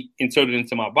kidney inserted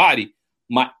into my body,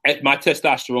 my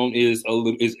testosterone is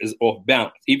off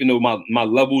balance. Even though my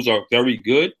levels are very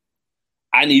good,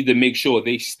 I need to make sure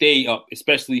they stay up,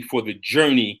 especially for the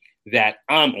journey that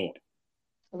I'm on.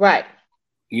 Right.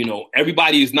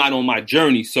 Everybody is not on my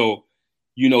journey. So,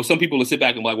 some people will sit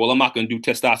back and be like, well, I'm not going to do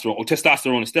testosterone or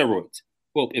testosterone and steroids.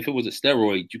 Well, if it was a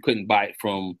steroid, you couldn't buy it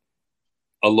from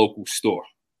a local store.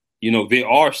 There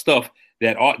are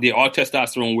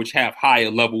testosterone which have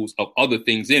higher levels of other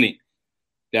things in it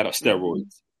that are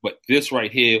steroids. But this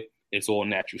right here is all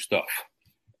natural stuff.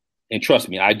 And trust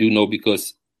me, I do know,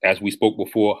 because as we spoke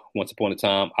before, once upon a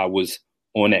time, I was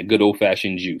on that good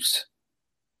old-fashioned juice.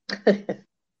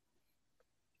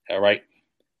 All right.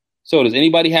 So does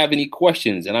anybody have any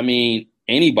questions? And I mean,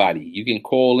 anybody. You can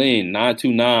call in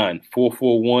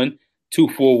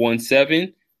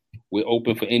 929-441-2417. We're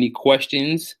open for any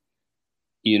questions.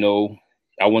 I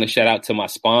want to shout out to my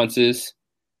sponsors.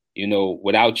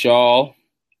 Without y'all,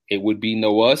 it would be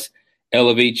no us.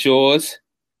 Elevate Yours.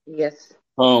 Yes.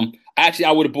 Actually,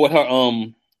 I would have bought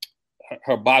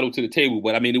her bottle to the table,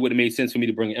 but I mean, it would have made sense for me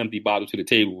to bring an empty bottle to the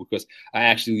table, because I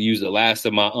actually used the last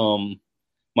of my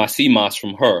my CMOS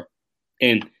from her.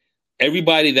 And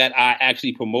everybody that I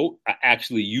actually promote, I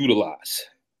actually utilize.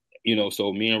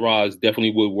 So me and Roz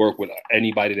definitely would work with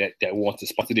anybody that wants to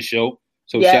sponsor the show.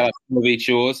 So shout out to Elevate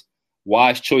Yours,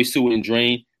 Wise Choice Sewer and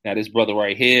Drain. Now, this brother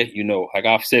right here, like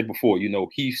I've said before,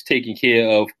 he's taking care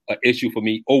of an issue for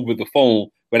me over the phone,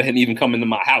 but it hadn't even come into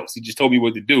my house. He just told me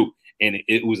what to do, and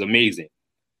it was amazing.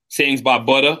 Sayings by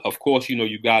Butter. Of course,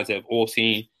 you guys have all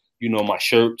seen, my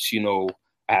shirts. I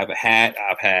have a hat.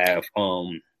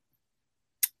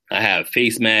 I have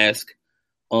face mask.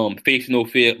 Face No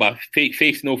Fear by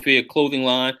Face No Fear clothing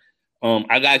line.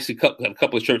 I got actually a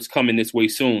couple of shirts coming this way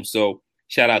soon. So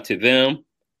shout out to them.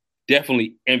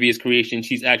 Definitely Envious Creation.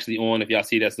 She's actually on. If y'all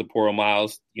see, that's Zipporah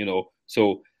Miles.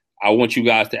 So I want you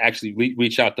guys to actually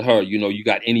reach out to her. You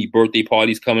got any birthday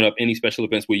parties coming up, any special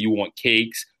events where you want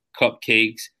cakes,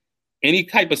 cupcakes, any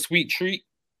type of sweet treat.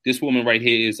 This woman right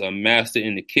here is a master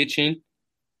in the kitchen.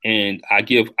 And I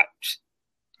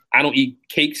don't eat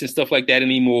cakes and stuff like that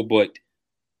anymore. But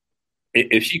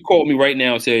if she called me right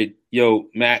now and said, yo,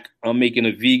 Mac, I'm making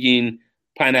a vegan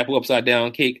pineapple upside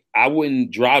down cake, I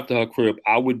wouldn't drive to her crib.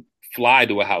 I would fly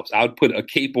to her house. I would put a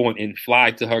cape on and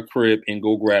fly to her crib and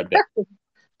go grab that.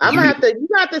 You're gonna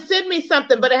have to send me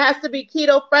something, but it has to be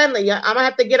keto friendly. I'm gonna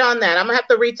have to get on that. I'm gonna have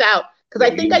to reach out because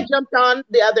I think I jumped on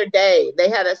the other day. They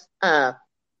had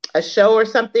a show or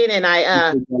something, and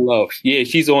I yeah,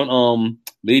 she's on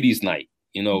Ladies Night.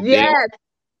 Yes.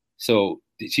 So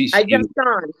I jumped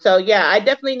on. So yeah, I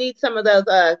definitely need some of those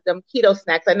them keto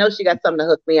snacks. I know she got something to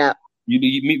hook me up.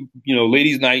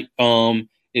 Ladies Night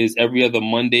is every other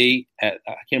Monday at,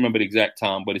 I can't remember the exact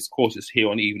time, but it's here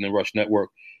on the Evening Rush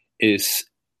Network. It's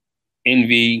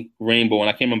Envy, Rainbow, and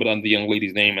I can't remember the young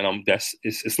lady's name, and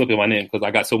it's slipping my name because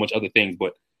I got so much other things.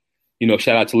 But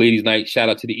shout out to Ladies Night, shout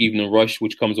out to the Evening Rush,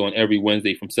 which comes on every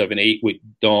Wednesday from 7 to 8 with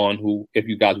Dawn, who, if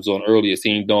you guys was on earlier,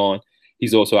 seeing Dawn,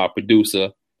 he's also our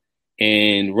producer,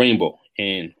 and Rainbow,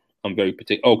 and I'm very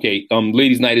particular. Okay,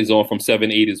 Ladies Night is on from 7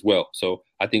 to 8 as well, so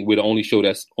I think we're the only show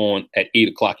that's on at 8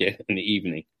 o'clock in the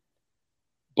evening.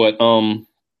 But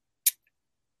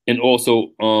and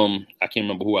also I can't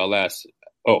remember who our last.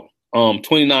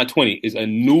 2920 is a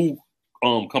new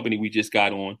company we just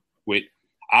got on with.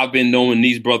 I've been knowing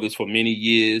these brothers for many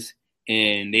years,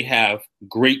 and they have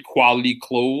great quality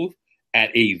clothes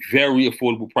at a very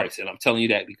affordable price. And I'm telling you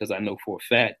that because I know for a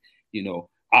fact,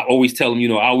 I always tell them,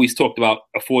 I always talked about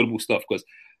affordable stuff because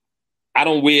I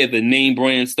don't wear the name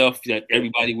brand stuff that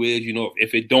everybody wears.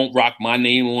 If it don't rock my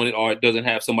name on it or it doesn't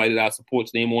have somebody that I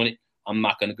support's name on it, I'm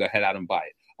not going to go ahead out and buy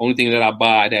it. Only thing that I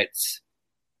buy that's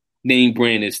name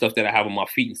brand is stuff that I have on my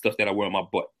feet and stuff that I wear on my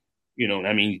butt.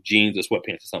 Jeans or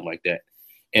sweatpants or something like that.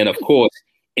 And of course,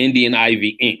 Indian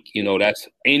Ivy Inc. That's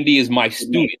Indy is my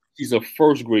student. She's a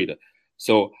first grader.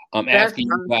 So I'm asking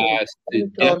you guys to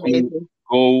definitely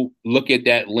go look at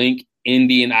that link,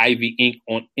 Indian Ivy Inc.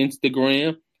 on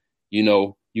Instagram.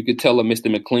 You could tell her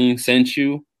Mr. McLean sent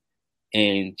you,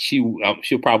 and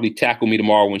she'll probably tackle me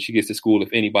tomorrow when she gets to school if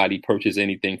anybody purchases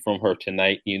anything from her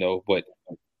tonight. But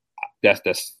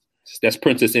that's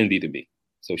Princess Indy to me.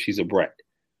 So she's a brat.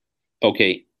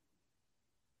 Okay.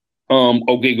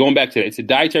 Going back to that. It's a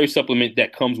dietary supplement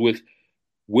that comes with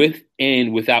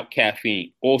and without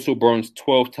caffeine. Also burns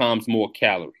 12 times more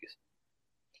calories.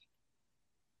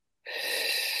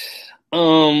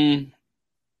 I'm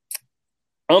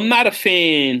not a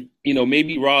fan,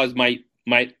 maybe Roz might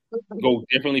go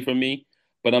differently from me,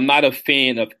 but I'm not a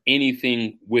fan of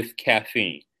anything with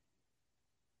caffeine.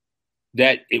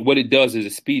 What it does is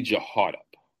it speeds your heart up.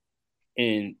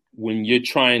 And when you're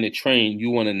trying to train, you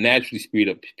want to naturally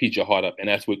speed your heart up. And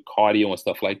that's with cardio and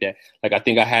stuff like that. Like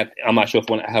I'm not sure if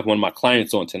I have one of my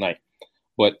clients on tonight,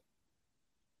 but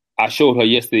I showed her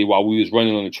yesterday while we was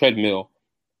running on the treadmill,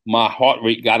 my heart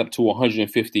rate got up to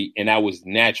 150, and that was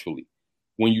naturally.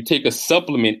 When you take a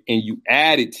supplement and you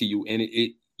add it to you, and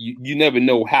you never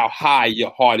know how high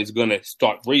your heart is going to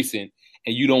start racing,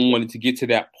 and you don't want it to get to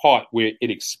that part where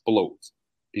it explodes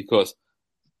because,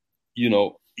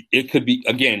 it could be,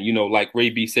 again, like Ray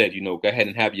B said, go ahead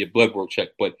and have your blood work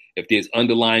checked. But if there's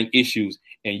underlying issues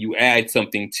and you add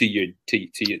something to your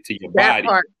body,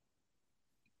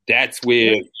 that's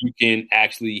where you can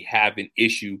actually have an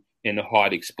issue and the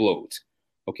heart explodes.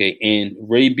 Okay. And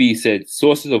Ray B said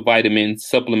sources of vitamins,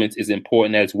 supplements is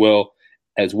important as well,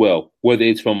 whether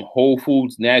it's from whole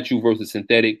foods, natural versus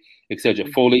synthetic, etc.,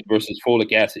 folate versus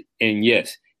folic acid. And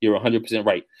yes, you're 100%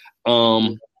 right.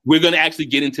 We're going to actually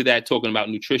get into that talking about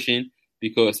nutrition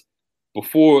because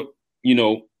before,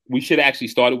 we should actually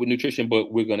start with nutrition,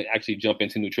 but we're going to actually jump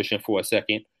into nutrition for a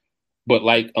second. But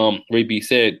like Ray B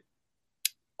said,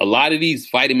 a lot of these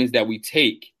vitamins that we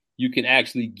take, you can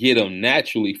actually get them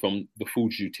naturally from the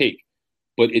foods you take.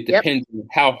 But it depends on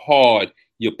how hard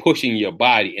you're pushing your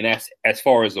body. And that's as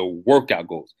far as a workout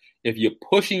goes. If you're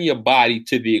pushing your body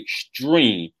to the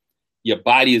extreme, your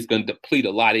body is going to deplete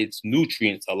a lot of its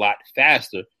nutrients a lot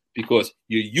faster because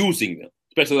you're using them,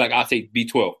 especially like I say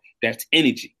B12. That's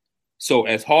energy. So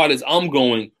as hard as I'm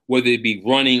going, whether it be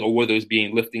running or whether it's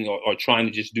being lifting or trying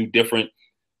to just do different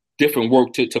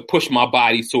work to push my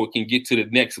body so it can get to the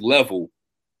next level,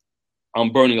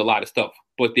 I'm burning a lot of stuff.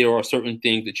 But there are certain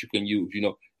things that you can use,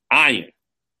 iron.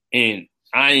 And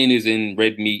iron is in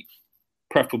red meat,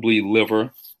 preferably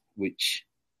liver, which,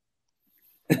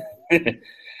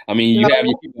 I mean, you have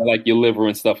your people like your liver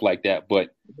and stuff like that,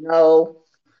 but,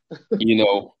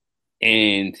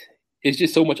 and it's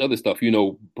just so much other stuff,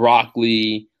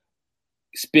 broccoli,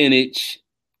 spinach.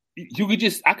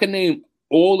 I can name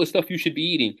all the stuff you should be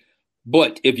eating.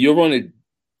 But if you're on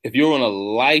a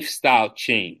lifestyle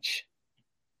change,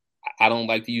 I don't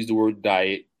like to use the word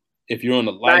diet. If you're on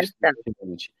a lifestyle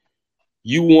change,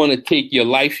 you want to take your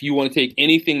life, you want to take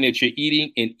anything that you're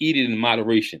eating and eat it in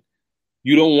moderation.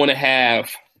 You don't want to have,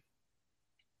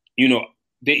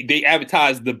 they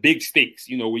advertise the big steaks,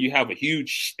 where you have a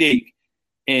huge steak.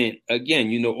 And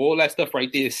again, all that stuff right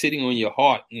there is sitting on your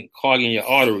heart and clogging your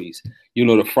arteries.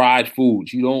 The fried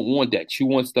foods. You don't want that. You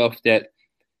want stuff that's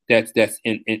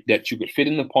that you could fit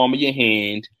in the palm of your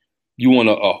hand. You want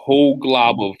a whole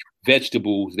glob of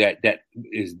vegetables that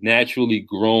is naturally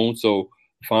grown. So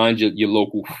find your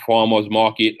local farmer's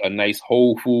market, a nice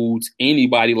Whole Foods,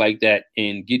 anybody like that,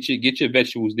 and get your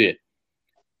vegetables there.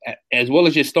 As well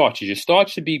as your starches. Your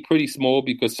starch should be pretty small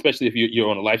because especially if you're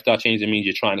on a lifestyle change, it means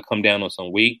you're trying to come down on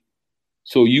some weight.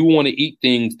 So you want to eat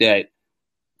things that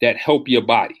help your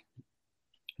body.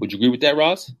 Would you agree with that,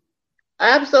 Roz?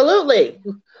 Absolutely.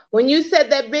 When you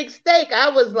said that big steak, I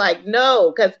was like,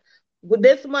 no, because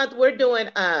this month we're doing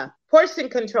portion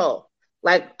control.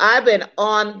 Like I've been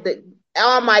on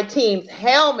my team's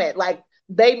helmet. Like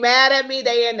they mad at me,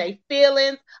 they in their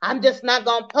feelings. I'm just not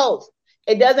gonna post.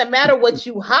 It doesn't matter what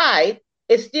you hide.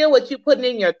 It's still what you're putting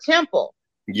in your temple.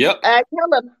 Yep. I tell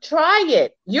them, try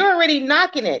it. You're already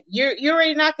knocking it. You're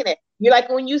already knocking it. You're like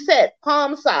when you said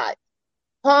palm size.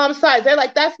 They're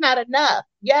like, that's not enough.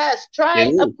 Yes, try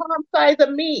a palm size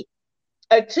of meat.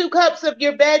 2 cups of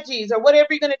your veggies or whatever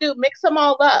you're going to do. Mix them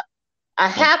all up. A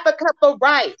half a cup of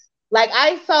rice. Like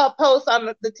I saw a post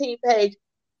on the team page.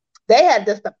 They had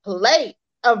just a plate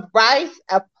of rice,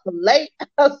 a plate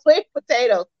of sweet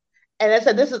potatoes. And I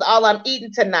said, this is all I'm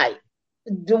eating tonight.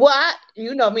 What?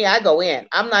 You know me, I go in.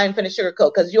 I'm not even finna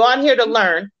sugarcoat because you're on here to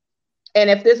learn. And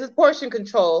if this is portion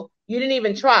control, you didn't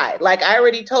even try. Like I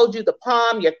already told you the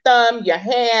palm, your thumb, your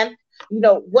hand,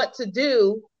 what to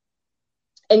do.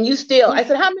 And you still, I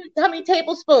said, how many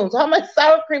tablespoons? How much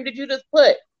sour cream did you just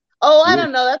put? Oh, I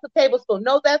don't know. That's a tablespoon.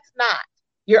 No, that's not.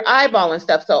 You're eyeballing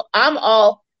stuff. So I'm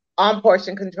all on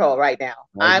portion control right now.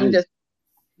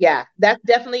 That's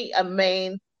definitely a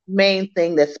main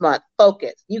thing this month.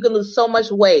 Focus. You can lose so much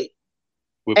weight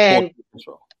and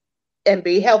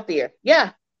be healthier.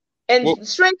 Yeah. And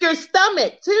shrink your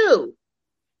stomach too.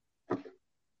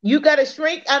 You got to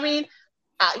shrink. I mean,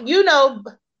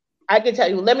 I can tell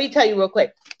you, let me tell you real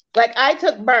quick. Like I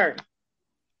took Burn.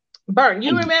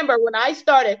 You remember when I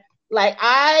started, like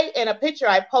in a picture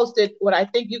I posted what I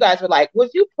think you guys were like,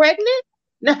 was you pregnant?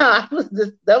 No,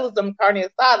 that was some carne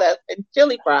asada and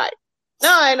chili fries.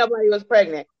 No, ain't nobody was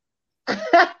pregnant.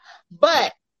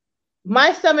 But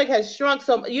my stomach has shrunk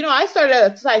so I started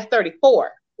at a size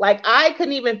 34. Like I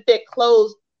couldn't even fit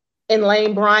clothes in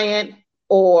Lane Bryant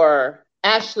or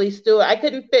Ashley Stewart. I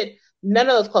couldn't fit none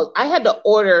of those clothes. I had to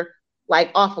order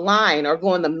like offline or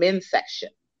go in the men's section.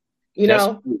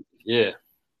 Yeah.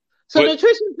 So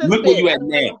nutrition is look big. Where you at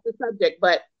now. The subject,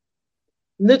 but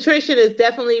nutrition is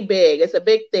definitely big. It's a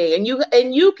big thing,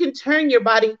 and you can turn your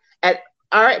body at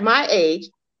my age.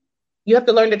 You have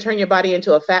to learn to turn your body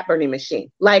into a fat burning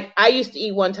machine. Like I used to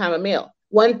eat one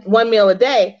meal a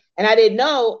day, and I didn't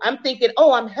know. I'm thinking,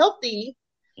 oh, I'm healthy,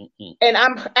 and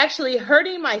I'm actually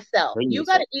hurting myself. You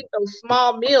got to eat those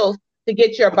small meals to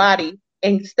get your body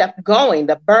and stuff going,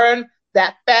 to burn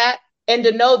that fat, and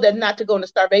to know that not to go into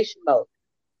starvation mode.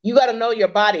 You got to know your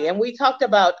body, and we talked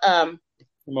about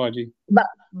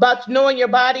about knowing your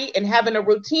body and having a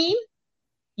routine.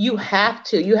 You have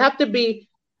to be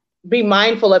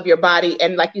mindful of your body,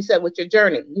 and like you said, with your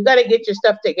journey, you got to get your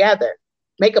stuff together,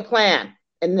 make a plan,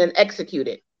 and then execute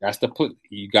it. That's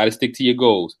you got to stick to your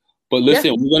goals. But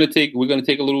listen, we're gonna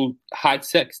take a little hot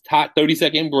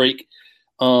 30-second break.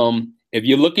 If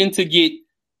you're looking to get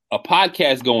a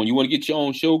podcast going, you want to get your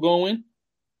own show going,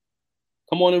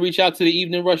 come on and reach out to the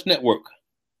Evening Rush Network.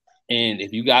 And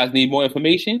if you guys need more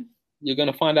information, you're going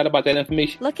to find out about that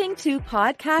information. Looking to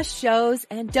podcast shows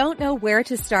and don't know where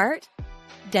to start?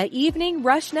 The Evening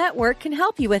Rush Network can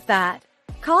help you with that.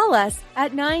 Call us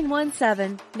at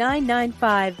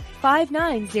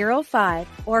 917-995-5905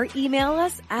 or email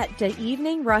us at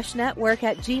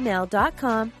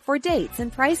theeveningrushnetwork@gmail.com for dates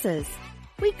and prices.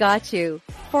 We got you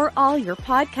for all your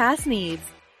podcast needs.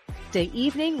 The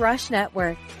Evening Rush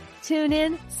Network. Tune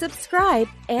in, subscribe,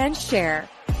 and share.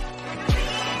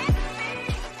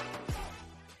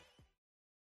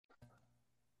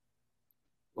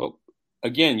 Well,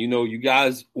 again, you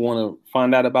guys want to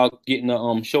find out about getting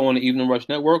a show on the Evening Rush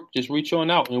Network, just reach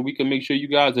on out and we can make sure you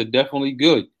guys are definitely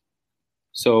good.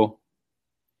 So,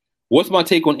 what's my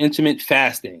take on intermittent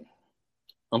fasting?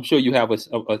 I'm sure you have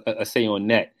a say on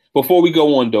that. Before we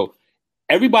go on, though,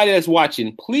 everybody that's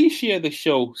watching, please share the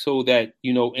show so that,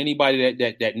 anybody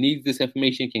that needs this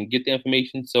information can get the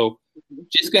information. So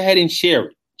just go ahead and share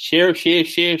it. Share.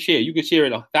 You can share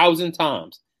it 1,000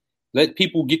 times. Let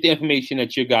people get the information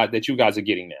that you guys are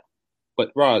getting now.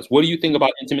 But Roz, what do you think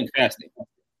about intermittent fasting?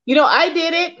 I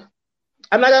did it.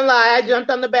 I'm not gonna lie. I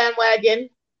jumped on the bandwagon,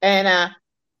 and I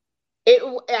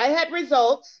had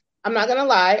results. I'm not gonna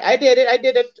lie. I did it. I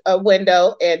did a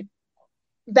window, and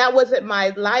that wasn't my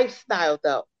lifestyle,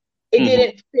 though. It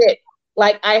didn't fit.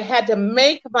 Like, I had to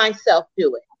make myself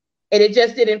do it, and it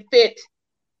just didn't fit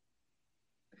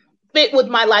with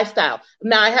my lifestyle.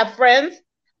 Now, I have friends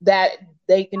that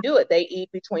they can do it. They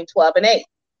eat between 12 and 8.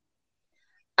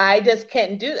 I just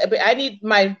can't do that. But I need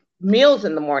my meals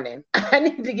in the morning. I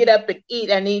need to get up and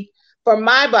eat. I need for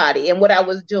my body and what I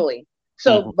was doing.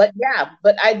 So, but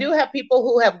I do have people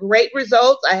who have great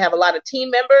results. I have a lot of team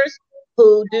members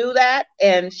who do that,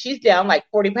 and she's down like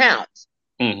 40 pounds.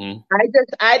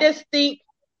 I just think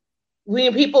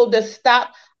when people just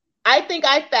stop, I think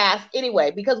I fast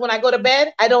anyway, because when I go to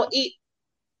bed, I don't eat.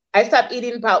 I stop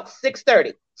eating about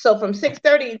 6:30. So from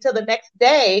 6:30 until the next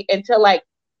day, until like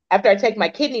after I take my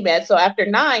kidney med, so after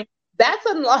 9, that's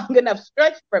a long enough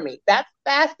stretch for me. That's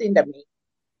fasting to me.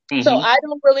 So I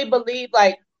don't really believe,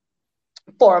 like,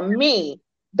 for me,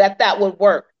 that would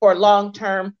work for a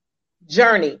long-term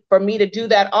journey. For me to do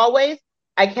that always,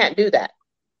 I can't do that.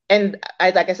 And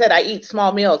like I said, I eat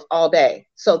small meals all day.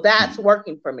 So that's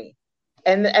working for me.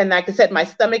 And like I said, my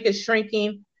stomach is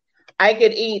shrinking. I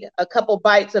could eat a couple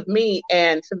bites of meat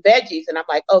and some veggies, and I'm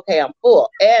like, okay, I'm full.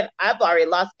 And I've already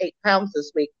lost 8 pounds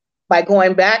this week by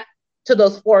going back to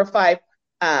those 4 or 5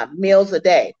 meals a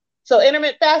day. So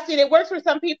intermittent fasting, it works for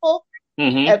some people.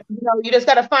 You just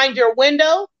got to find your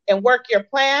window and work your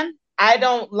plan. I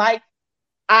didn't like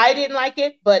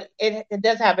it, but it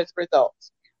does have its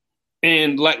results.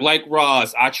 And like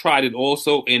Roz, I tried it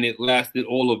also, and it lasted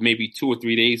all of maybe 2 or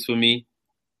 3 days for me.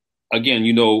 Again,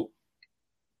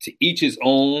 to each his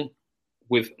own.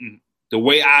 With the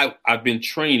way I've been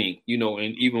training,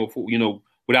 and even before,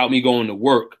 without me going to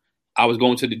work, I was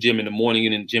going to the gym in the morning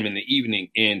and in the gym in the evening,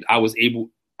 and I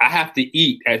have to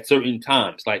eat at certain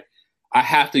times. Like, I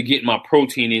have to get my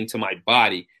protein into my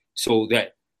body so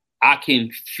that I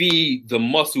can feed the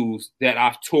muscles that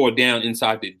I've tore down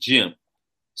inside the gym.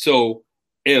 So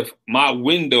if my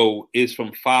window is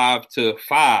from 5 to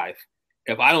 5,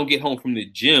 if I don't get home from the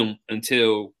gym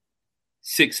until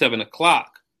 6, 7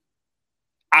 o'clock,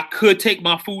 I could take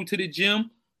my food to the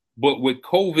gym, but with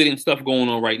COVID and stuff going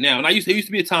on right now, and there used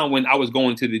to be a time when I was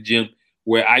going to the gym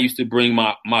where I used to bring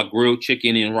my grilled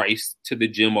chicken and rice to the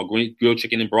gym, or grilled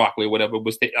chicken and broccoli, or whatever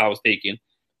I was taking,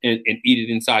 and eat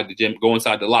it inside the gym, go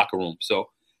inside the locker room. So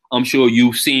I'm sure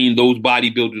you've seen those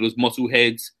bodybuilders, those muscle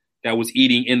heads that was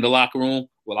eating in the locker room.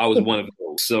 Well, I was one of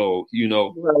those. So,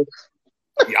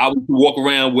 I would walk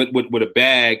around with a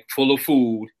bag full of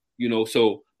food,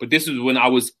 but this is when I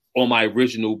was on my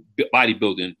original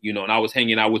bodybuilding, and I was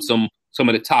hanging out with some of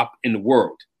the top in the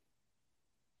world.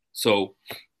 So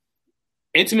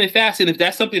intermittent fasting, if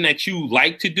that's something that you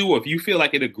like to do, or if you feel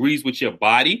like it agrees with your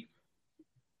body,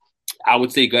 I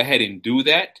would say go ahead and do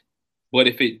that. But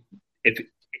if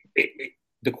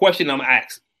the question I'm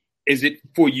asked, is it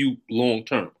for you long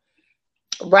term?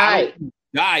 Right.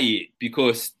 Diet,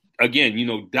 because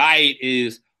again, diet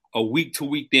is a week to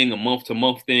week thing, a month to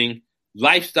month thing.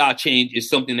 Lifestyle change is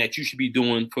something that you should be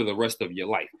doing for the rest of your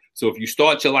life. So if you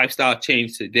start your lifestyle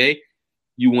change today,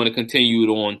 you want to continue it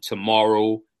on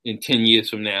tomorrow, in 10 years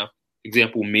from now.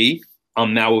 Example, me,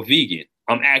 I'm now a vegan.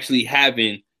 I've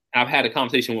had a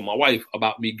conversation with my wife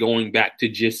about me going back to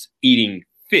just eating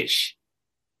fish.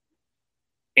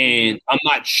 And I'm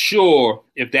not sure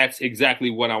if that's exactly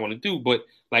what I want to do. But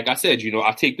like I said,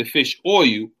 I take the fish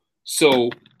oil. So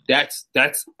that's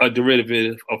a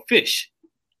derivative of fish.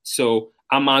 So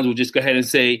I might as well just go ahead and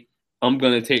say, I'm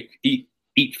going to eat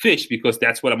fish, because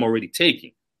that's what I'm already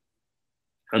taking.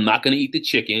 I'm not going to eat the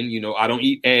chicken. I don't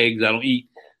eat eggs. I don't eat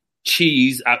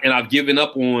cheese. And I've given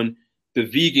up on the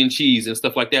vegan cheese and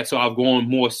stuff like that. So I've gone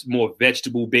more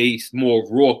vegetable based, more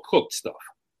raw cooked stuff.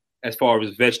 As far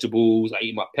as vegetables, I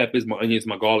eat my peppers, my onions,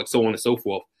 my garlic, so on and so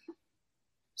forth.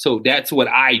 So that's what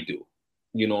I do,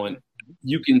 and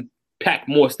you can pack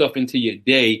more stuff into your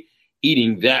day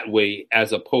eating that way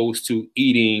as opposed to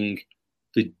eating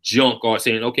the junk or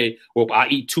saying, okay, well, if I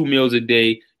eat 2 meals a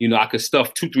day, I could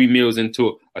stuff 2-3 meals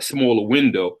into a smaller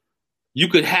window. You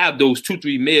could have those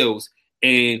 2-3 meals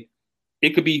and it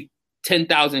could be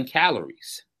 10,000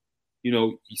 calories,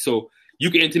 so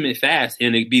you can intermittent fast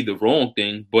and it be the wrong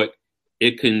thing, but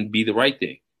it can be the right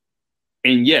thing.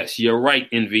 And yes, you're right,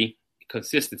 Envy.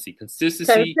 Consistency,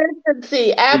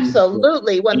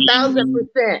 absolutely,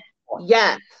 1,000%.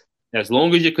 Yes. As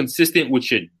long as you're consistent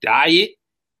with your diet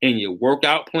and your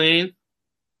workout plan,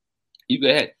 you go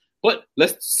ahead. But we're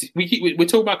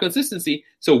talking about consistency.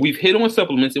 So we've hit on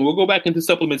supplements, and we'll go back into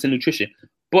supplements and nutrition.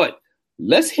 But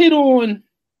let's hit on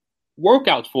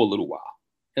workouts for a little while.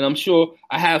 And I'm sure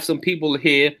I have some people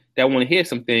here that want to hear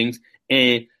some things.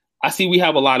 And I see we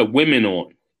have a lot of women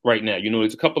on right now.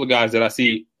 There's a couple of guys that I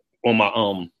see on my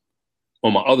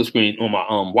other screen, on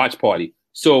my watch party.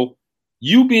 So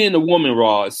you being a woman,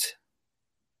 Roz,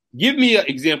 give me an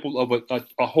example of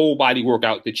a whole body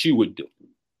workout that you would do.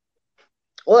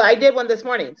 Well, I did one this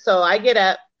morning. So I get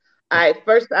up. I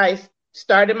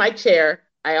start in my chair.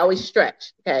 I always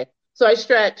stretch. Okay. So I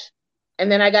stretch,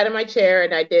 and then I got in my chair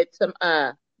and I did some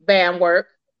band work.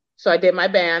 So I did my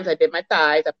bands. I did my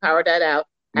thighs. I powered that out.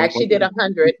 I actually did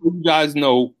 100. You guys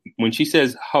know when she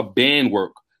says her band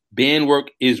work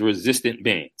is resistant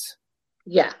bands.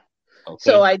 Yeah. Okay.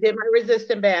 So I did my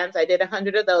resistant bands. I did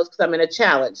 100 of those because I'm in a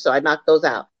challenge. So I knocked those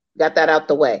out, got that out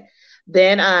the way.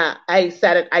 Then I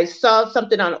saw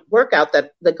something on a workout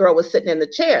that the girl was sitting in the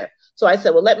chair. So I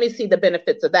said, well, let me see the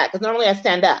benefits of that. Because normally I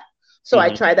stand up. So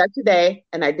I tried that today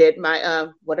and I did my,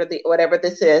 whatever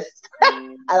this is.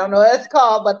 I don't know what it's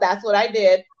called, but that's what I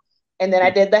did. And then I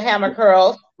did the hammer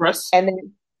curls. Press. And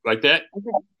then like that.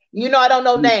 Okay. I don't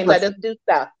know names. I just do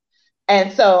stuff.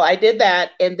 And so I did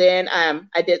that. And then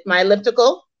I did my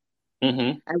elliptical.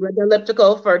 Mm-hmm. I read the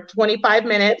elliptical for 25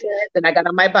 minutes. Then I got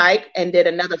on my bike and did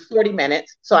another 40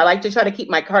 minutes. So I like to try to keep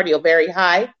my cardio very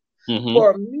high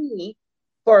for me,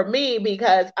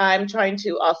 because I'm trying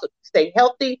to also stay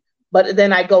healthy. But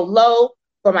then I go low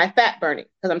for my fat burning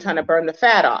because I'm trying to burn the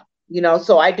fat off,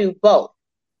 so I do both.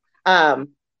 I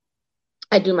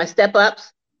do my step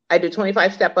ups. I do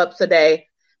 25 step ups a day.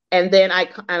 And then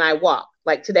I walk.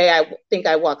 Like today, I think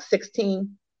I walked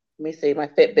 16. Let me see my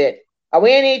Fitbit. Are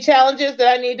we in any challenges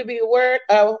that I need to be aware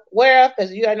of?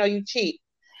 Because I know you cheat.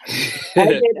 I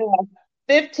did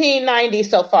 1590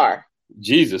 so far.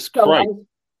 Jesus Christ.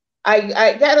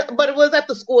 I got, but it was at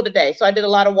the school today. So I did a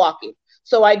lot of walking.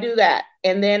 So I do that.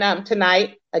 And then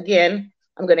tonight, again,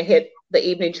 I'm going to hit the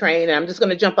evening train and I'm just going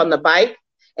to jump on the bike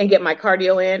and get my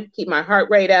cardio in, keep my heart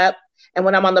rate up. And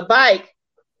when I'm on the bike,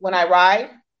 when I ride,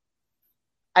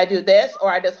 I do this,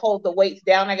 or I just hold the weights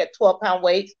down. I get 12-pound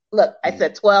weights. Look, I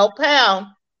said 12 pounds.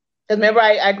 Because remember,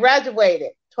 I graduated.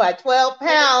 12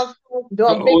 pounds,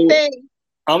 doing big things.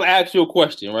 I'm going to ask you a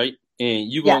question, right? And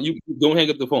you don't hang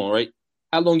up the phone, right?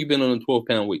 How long you been on the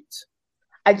 12-pound weights?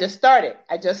 I just started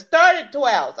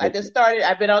 12s. Okay.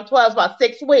 I've been on 12s about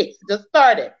 6 weeks. Just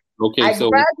started. Okay, I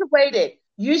graduated.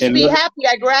 You should be happy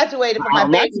I graduated from my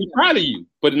baby. I'm actually proud of you.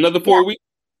 But another 4 weeks,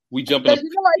 we jumping up.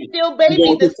 Because I still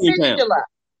baby this fistula.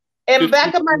 In the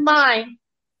back of my mind,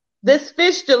 this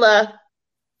fistula,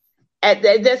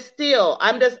 that's still,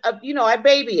 I'm just, I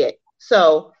baby it.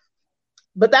 So,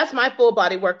 but that's my full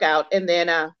body workout. And then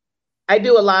I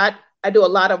do a lot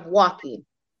of walking.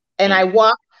 And I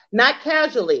walk, not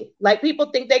casually. Like people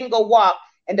think they can go walk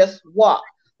and just walk.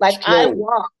 Like stroll.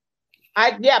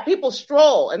 I walk. People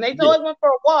stroll and they always went for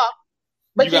a walk.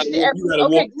 But you gotta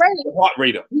walk great. Heart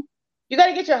rate up. You got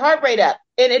to get your heart rate up.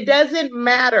 And it doesn't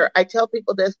matter. I tell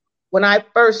people this. When I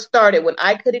first started, when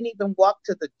I couldn't even walk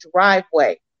to the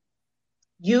driveway,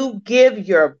 you give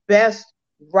your best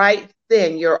right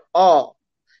then, your all.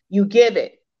 You give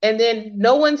it. And then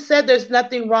no one said there's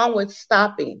nothing wrong with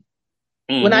stopping.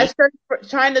 Mm-hmm. When I started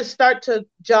trying to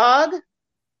jog,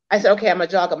 I said, okay, I'm going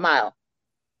to jog a mile.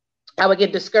 I would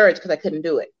get discouraged because I couldn't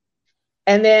do it.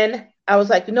 And then I was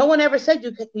like, no one ever said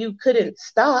you couldn't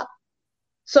stop.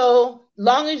 So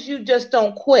long as you just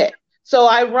don't quit. So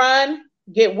I run,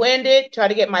 get winded, try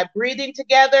to get my breathing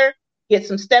together, get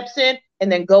some steps in,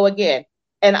 and then go again.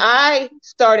 And I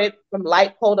started from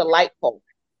light pole to light pole.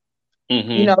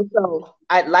 Mm-hmm. So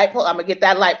I'm going to get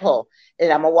that light pole,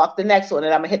 and I'm going to walk the next one,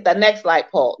 and I'm going to hit the next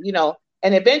light pole,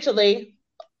 and eventually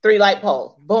 3 light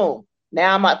poles. Boom.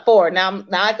 Now I'm at 4. Now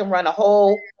I can run a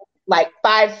whole like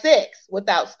 5, 6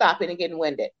 without stopping and getting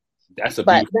winded. That's a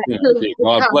beautiful thing.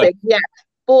 God bless. Yeah,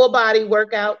 full body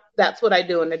workout. That's what I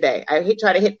do in a day. I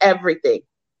try to hit everything,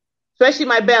 especially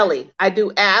my belly. I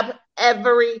do ab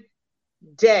every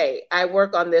day. I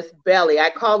work on this belly. I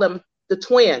call them the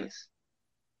twins.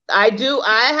 I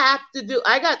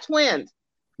got twins.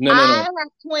 No. I have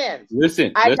twins.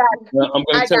 Listen, I'm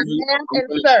going to tell you.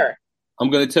 I'm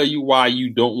going to tell you why you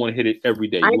don't want to hit it every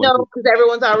day. I know, because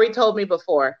everyone's already told me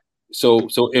before. So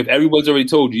if everyone's already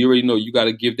told you, you already know you got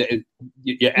to give that.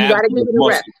 Your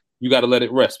abs, you got to let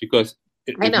it rest, because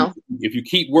if you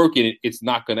keep working it, it's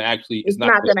not going to actually. It's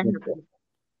not going to happen.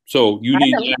 So you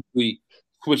need to actually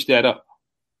switch that up.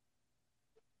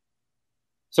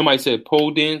 Somebody said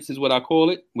pole dance is what I call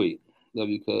it. Wait, love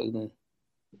you, cousin.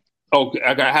 Oh,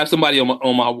 I have somebody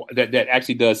on my that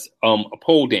actually does a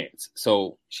pole dance.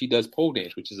 So she does pole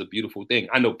dance, which is a beautiful thing.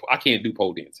 I know I can't do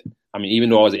pole dancing. I mean, even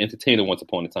though I was an entertainer once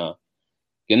upon a time.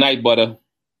 Good night, Butter.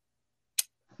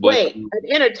 Wait, an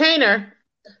entertainer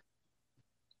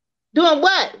doing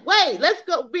what? Wait, let's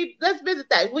visit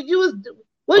that. What you was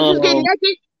getting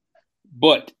naked?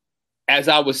 But as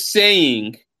I was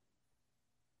saying,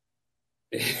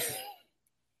 this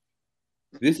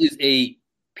is a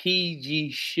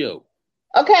PG show.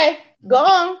 Okay, go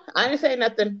on. I didn't say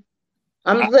nothing.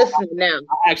 I'm listening now.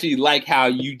 I actually like how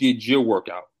you did your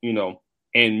workout,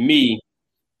 and me,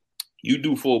 you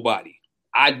do full body.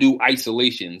 I do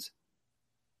isolations,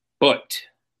 but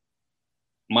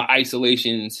my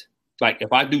isolations, like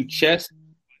if I do chest,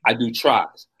 I do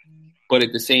tries, but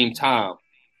at the same time,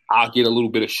 I'll get a little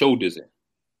bit of shoulders in.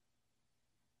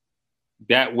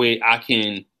 That way I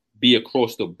can be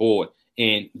across the board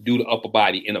and do the upper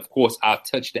body. And of course, I'll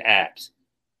touch the abs.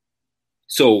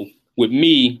 So with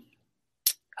me,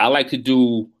 I like to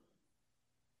do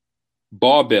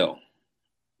barbell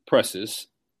presses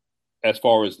as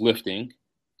far as lifting.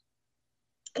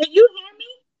 Can you hear me?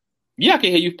 Yeah, I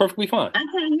can hear you perfectly fine. I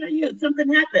can't hear you.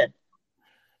 Something happened.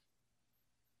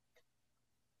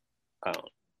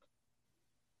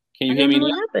 Can you hear me now?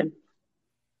 What happened?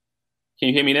 Can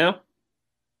you hear me now?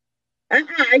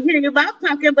 I hear you about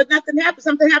talking, but nothing happened.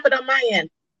 Something happened on my end.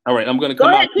 All right, I'm going to come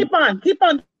out. Go ahead, keep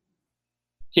on.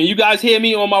 Can you guys hear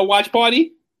me on my watch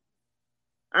party?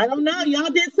 I don't know. Y'all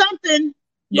did something.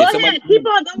 Go ahead, keep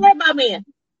on. Don't worry about me.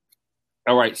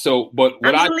 All right, so, but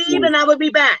what I'm going to leave and I will be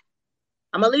back.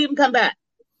 I'm going to leave and come back.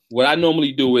 What I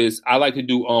normally do is I like to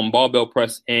do barbell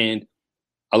press, and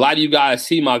a lot of you guys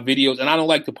see my videos, and I don't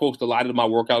like to post a lot of my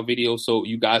workout videos, so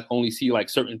you guys only see like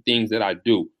certain things that I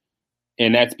do.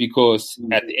 And that's because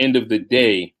at the end of the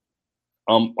day,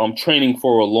 I'm training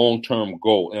for a long-term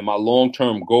goal. And my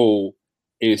long-term goal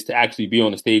is to actually be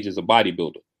on the stage as a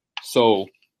bodybuilder. So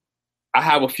I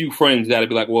have a few friends that'll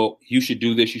be like, well, you should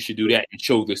do this, you should do that, and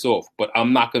show this off. But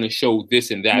I'm not going to show this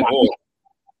and that off,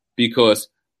 because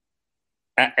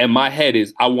in my head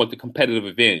is I want the competitive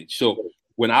advantage. So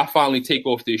when I finally take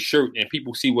off this shirt and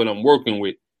people see what I'm working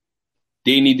with,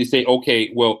 they need to say,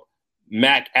 okay, well,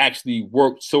 Mac actually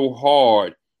worked so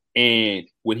hard, and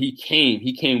when he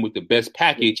came with the best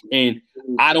package, and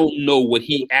I don't know what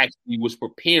he actually was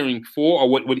preparing for,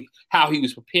 or how he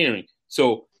was preparing.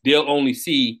 So they'll only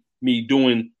see me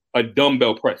doing a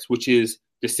dumbbell press, which is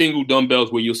the single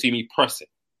dumbbells where you'll see me pressing,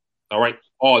 all right,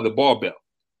 or the barbell.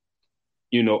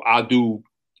 I'll do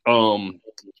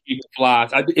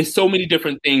flies. It's so many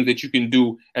different things that you can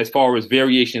do as far as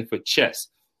variation for chest.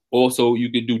 Also, you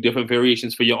could do different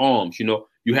variations for your arms. You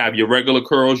have your regular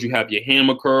curls, you have your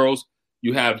hammer curls,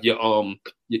 you have your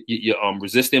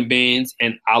resistant bands,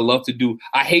 and I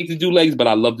hate to do legs, but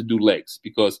I love to do legs,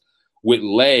 because with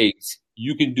legs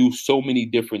you can do so many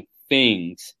different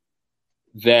things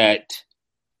that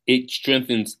it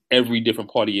strengthens every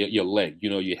different part of your leg.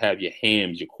 You have your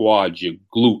hams, your quads, your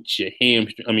glutes, your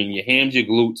hams, your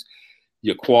glutes,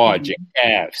 your quads, your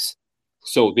calves.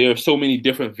 So there are so many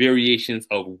different variations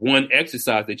of one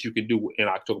exercise that you can do. And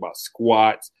I talk about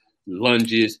squats,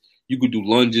 lunges. You could do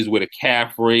lunges with a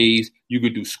calf raise. You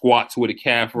could do squats with a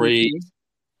calf raise.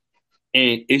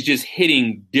 And it's just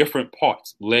hitting different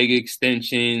parts, leg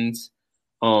extensions.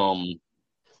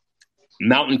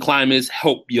 Mountain climbers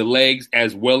help your legs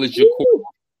as well as your core.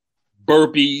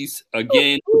 Burpees,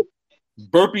 again.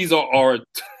 Burpees are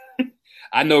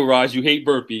I know, Raj, you hate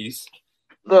burpees.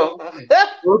 Burpees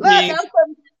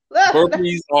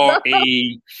are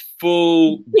a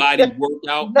full body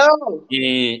workout,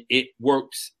 and it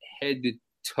works head to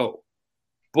toe.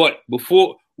 But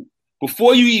before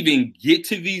you even get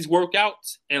to these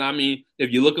workouts, and I mean,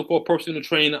 if you're looking for a personal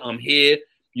trainer, I'm here.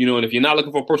 And if you're not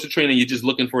looking for a personal trainer, you're just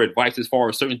looking for advice as far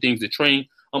as certain things to train,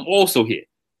 I'm also here.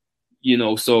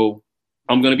 So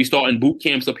I'm going to be starting boot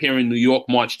camps up here in New York,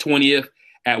 March 20th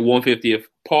at 150th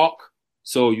Park.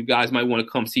 So you guys might want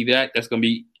to come see that. That's going to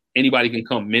be, anybody can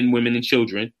come, men, women, and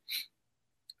children.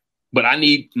 But I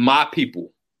need my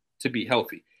people to be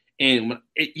healthy. And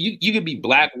you could be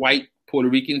black, white, Puerto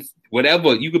Ricans,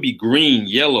 whatever. You could be green,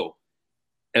 yellow.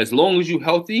 As long as you're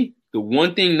healthy, the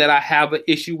one thing that I have an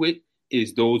issue with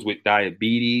is those with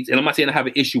diabetes. And I'm not saying I have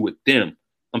an issue with them.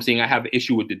 I'm saying I have an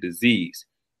issue with the disease.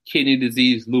 Kidney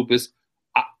disease, lupus.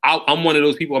 I'm one of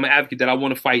those people, I'm an advocate that I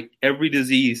want to fight every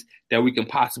disease that we can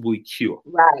possibly cure.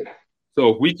 Right. So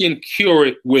if we can cure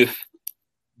it with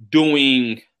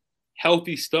doing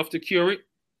healthy stuff to cure it,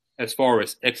 as far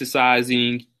as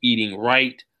exercising, eating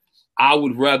right, I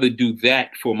would rather do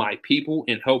that for my people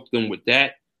and help them with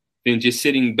that than just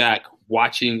sitting back,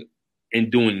 watching and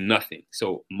doing nothing.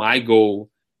 So my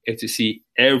goal is to see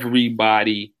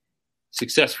everybody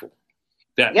successful.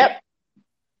 That yep. Way.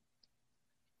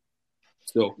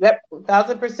 So, yep,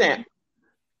 1,000%.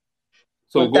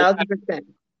 So 1,000%.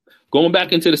 Going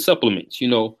back into the supplements,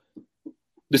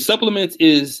 the supplements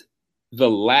is the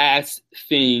last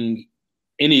thing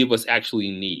any of us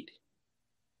actually need.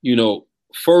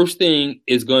 First thing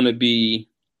is going to be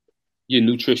your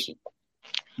nutrition.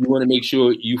 You want to make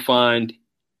sure you find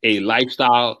a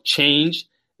lifestyle change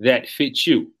that fits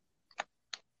you.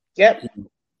 Yep.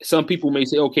 Some people may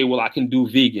say, okay, well, I can do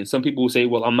vegan. Some people will say,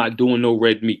 well, I'm not doing no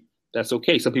red meat. That's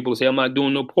okay. Some people say, I'm not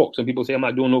doing no pork. Some people say, I'm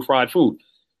not doing no fried food.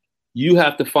 You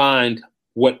have to find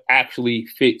what actually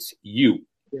fits you.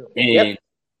 And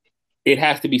it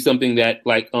has to be something that,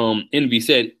 like Envy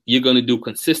said, you're going to do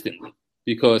consistently.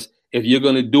 Because if you're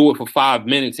going to do it for 5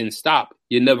 minutes and stop,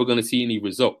 you're never going to see any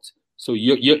results. So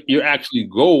your actually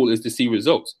goal is to see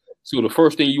results. So the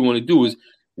first thing you want to do is,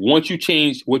 once you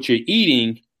change what you're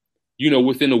eating,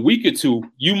 within a week or two,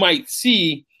 you might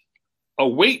see a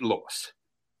weight loss.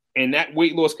 And that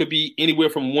weight loss could be anywhere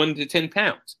from 1 to 10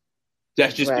 pounds.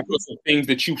 That's just because of things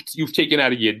that you've taken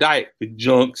out of your diet, the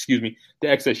junk, the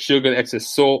excess sugar, the excess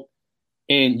salt,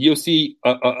 and you'll see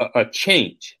a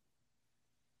change.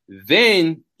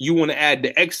 Then you want to add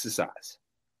the exercise.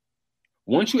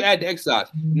 Once you add the exercise,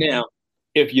 now,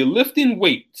 if you're lifting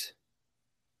weights,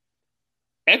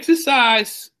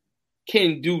 exercise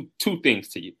can do two things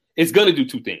to you. It's going to do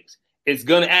two things. It's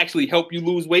going to actually help you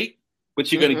lose weight,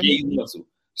 but you're going to gain muscle.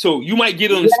 So you might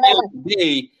get on the scale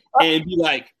today and be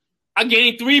like, I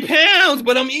gained 3 pounds,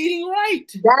 but I'm eating right.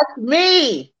 That's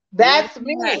me. That's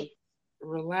me.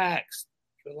 Relax.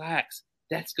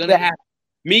 That's going to happen.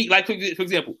 Me, like, for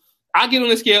example, I get on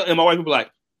the scale and my wife will be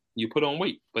like, you put on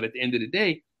weight. But at the end of the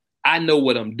day, I know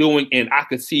what I'm doing, and I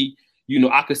could see,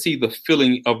 the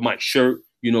filling of my shirt.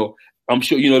 I'm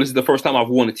sure, this is the first time I've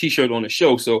worn a T-shirt on the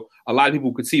show. So a lot of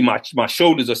people could see my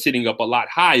shoulders are sitting up a lot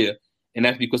higher. And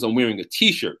that's because I'm wearing a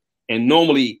T-shirt. And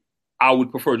normally I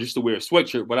would prefer just to wear a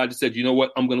sweatshirt. But I just said, you know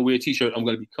what? I'm going to wear a T-shirt. I'm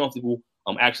going to be comfortable.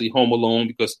 I'm actually home alone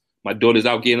because my daughter's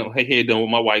out getting her hair done with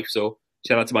my wife. So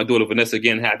shout out to my daughter, Vanessa,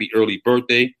 again. Happy early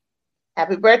birthday.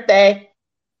 Happy birthday.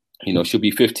 She'll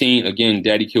be 15. Again,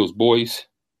 daddy kills boys.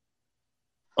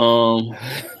 I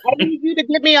need you to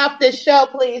get me off this show,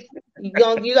 please. You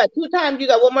got 2 times. You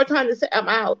got one more time to say I'm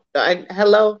out.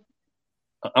 Hello.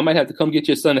 I might have to come get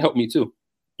your son to help me too.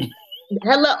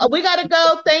 Hello. We got to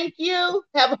go. Thank you.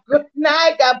 Have a good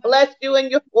night. God bless you and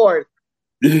your force.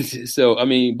 So,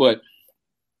 but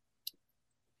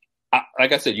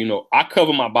like I said, I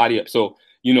cover my body up. So,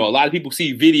 a lot of people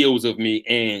see videos of me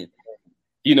and,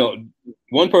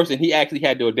 one person, he actually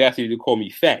had the audacity to call me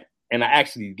fat. And I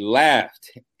actually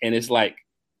laughed. And it's like,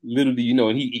 literally,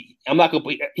 and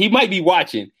he might be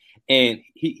watching, and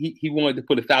he wanted to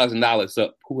put $1,000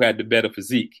 up who had the better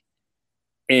physique.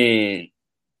 And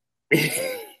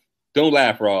don't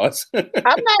laugh, Ross.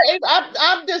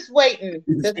 I'm just waiting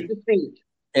to see.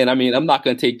 And I'm not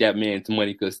going to take that man's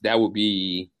money because that would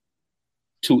be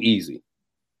too easy.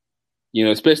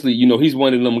 Especially, he's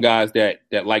one of them guys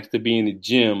that likes to be in the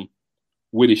gym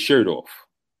with his shirt off,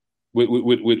 with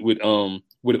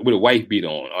a wife beater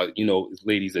on, or, his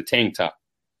ladies a tank top.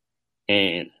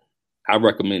 And I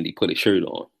recommend he put a shirt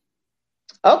on.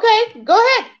 Okay, go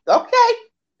ahead. Okay.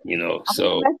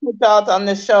 So I'm messing with y'all on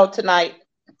this show tonight.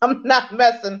 I'm not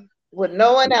messing with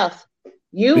no one else.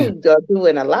 You are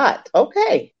doing a lot.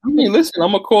 Okay. Listen,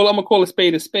 I'm gonna call a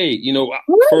spade a spade.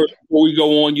 First before we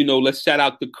go on, let's shout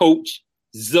out the coach,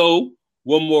 Zoe.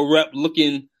 One more rep,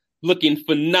 looking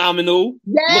phenomenal.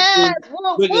 Yes,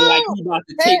 looking like he's about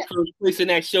to take first place in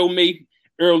that show,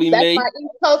 early May. That's my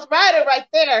East Coast rider right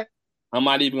there. I'm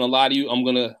not even gonna lie to you. I'm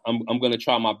gonna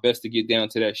try my best to get down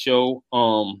to that show.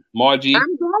 Margie,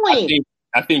 I'm going.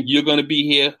 I think you're gonna be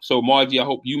here. So Margie, I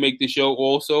hope you make the show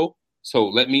also. So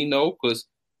let me know, because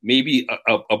maybe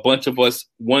a bunch of us,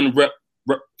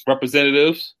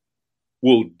 representatives,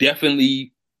 will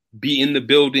definitely be in the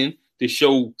building to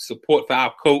show support for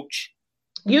our coach.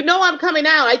 You know I'm coming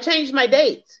out. I changed my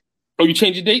dates. Oh, you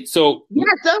changed your date? So yeah,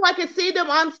 so I can see them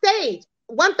on stage.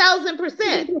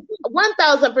 1,000%.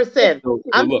 1,000%. So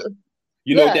look,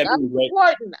 you know what that means,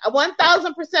 right?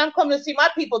 1,000%. I'm coming to see my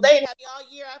people. They ain't had me all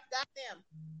year. I've got them.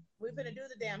 We're gonna do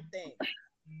the damn thing.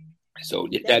 So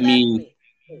that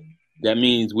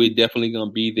means we're definitely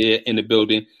gonna be there in the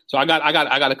building. So I got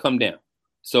to come down.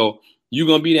 So you're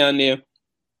gonna be down there.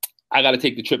 I got to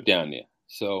take the trip down there.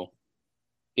 So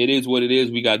it is what it is.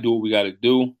 We got to do what we got to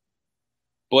do.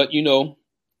 But, you know,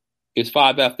 it's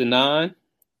 5 after 9.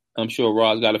 I'm sure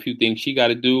Roz got a few things she got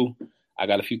to do. I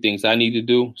got a few things I need to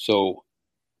do. So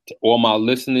to all my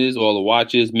listeners, all the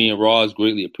watchers, me and Roz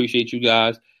greatly appreciate you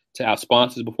guys. To our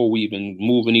sponsors, before we even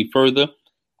move any further,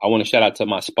 I want to shout out to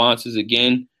my sponsors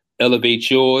again. Elevate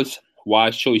Yours,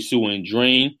 Wise Choice Sewer and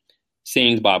Drain,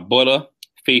 Sayings by Butter,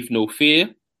 Faith No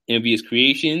Fear, Envious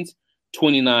Creations,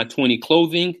 2920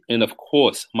 Clothing, and of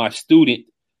course, my student,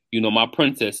 you know, my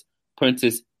Princess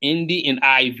Indy and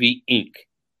Ivy Inc.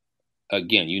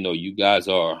 Again, you know, you guys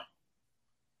are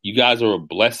a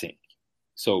blessing.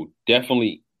 So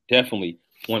definitely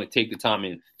want to take the time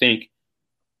and thank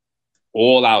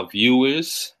all our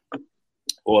viewers,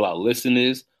 all our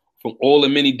listeners, from all the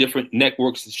many different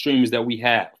networks and streamers that we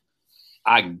have.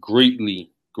 I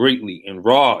greatly, and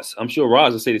Roz, I'm sure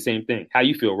Roz will say the same thing. How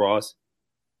you feel, Roz?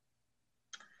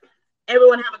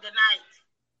 Everyone have a good night.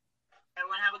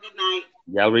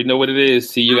 Y'all already know what it is.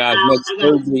 See you guys next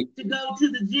Thursday. To go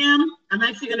to the gym. I'm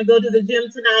actually going to go to the gym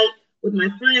tonight with my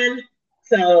friend.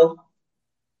 So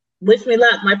wish me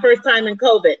luck. My first time in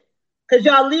COVID. Because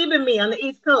y'all leaving me on the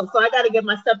East Coast. So I got to get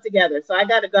my stuff together. So I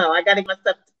got to go. I got to get my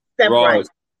stuff right.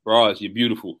 Roz, you're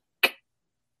beautiful.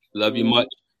 Love you much.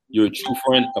 You're a true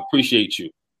friend. Appreciate you.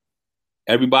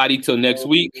 Everybody, till next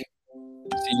week.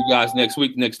 See you guys next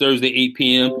week. Next Thursday, 8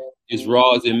 p.m. is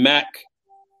Roz and Mac,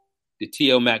 the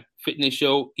TL Mac Fitness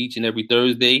Show, each and every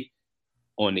Thursday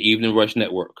on the Evening Rush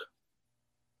Network.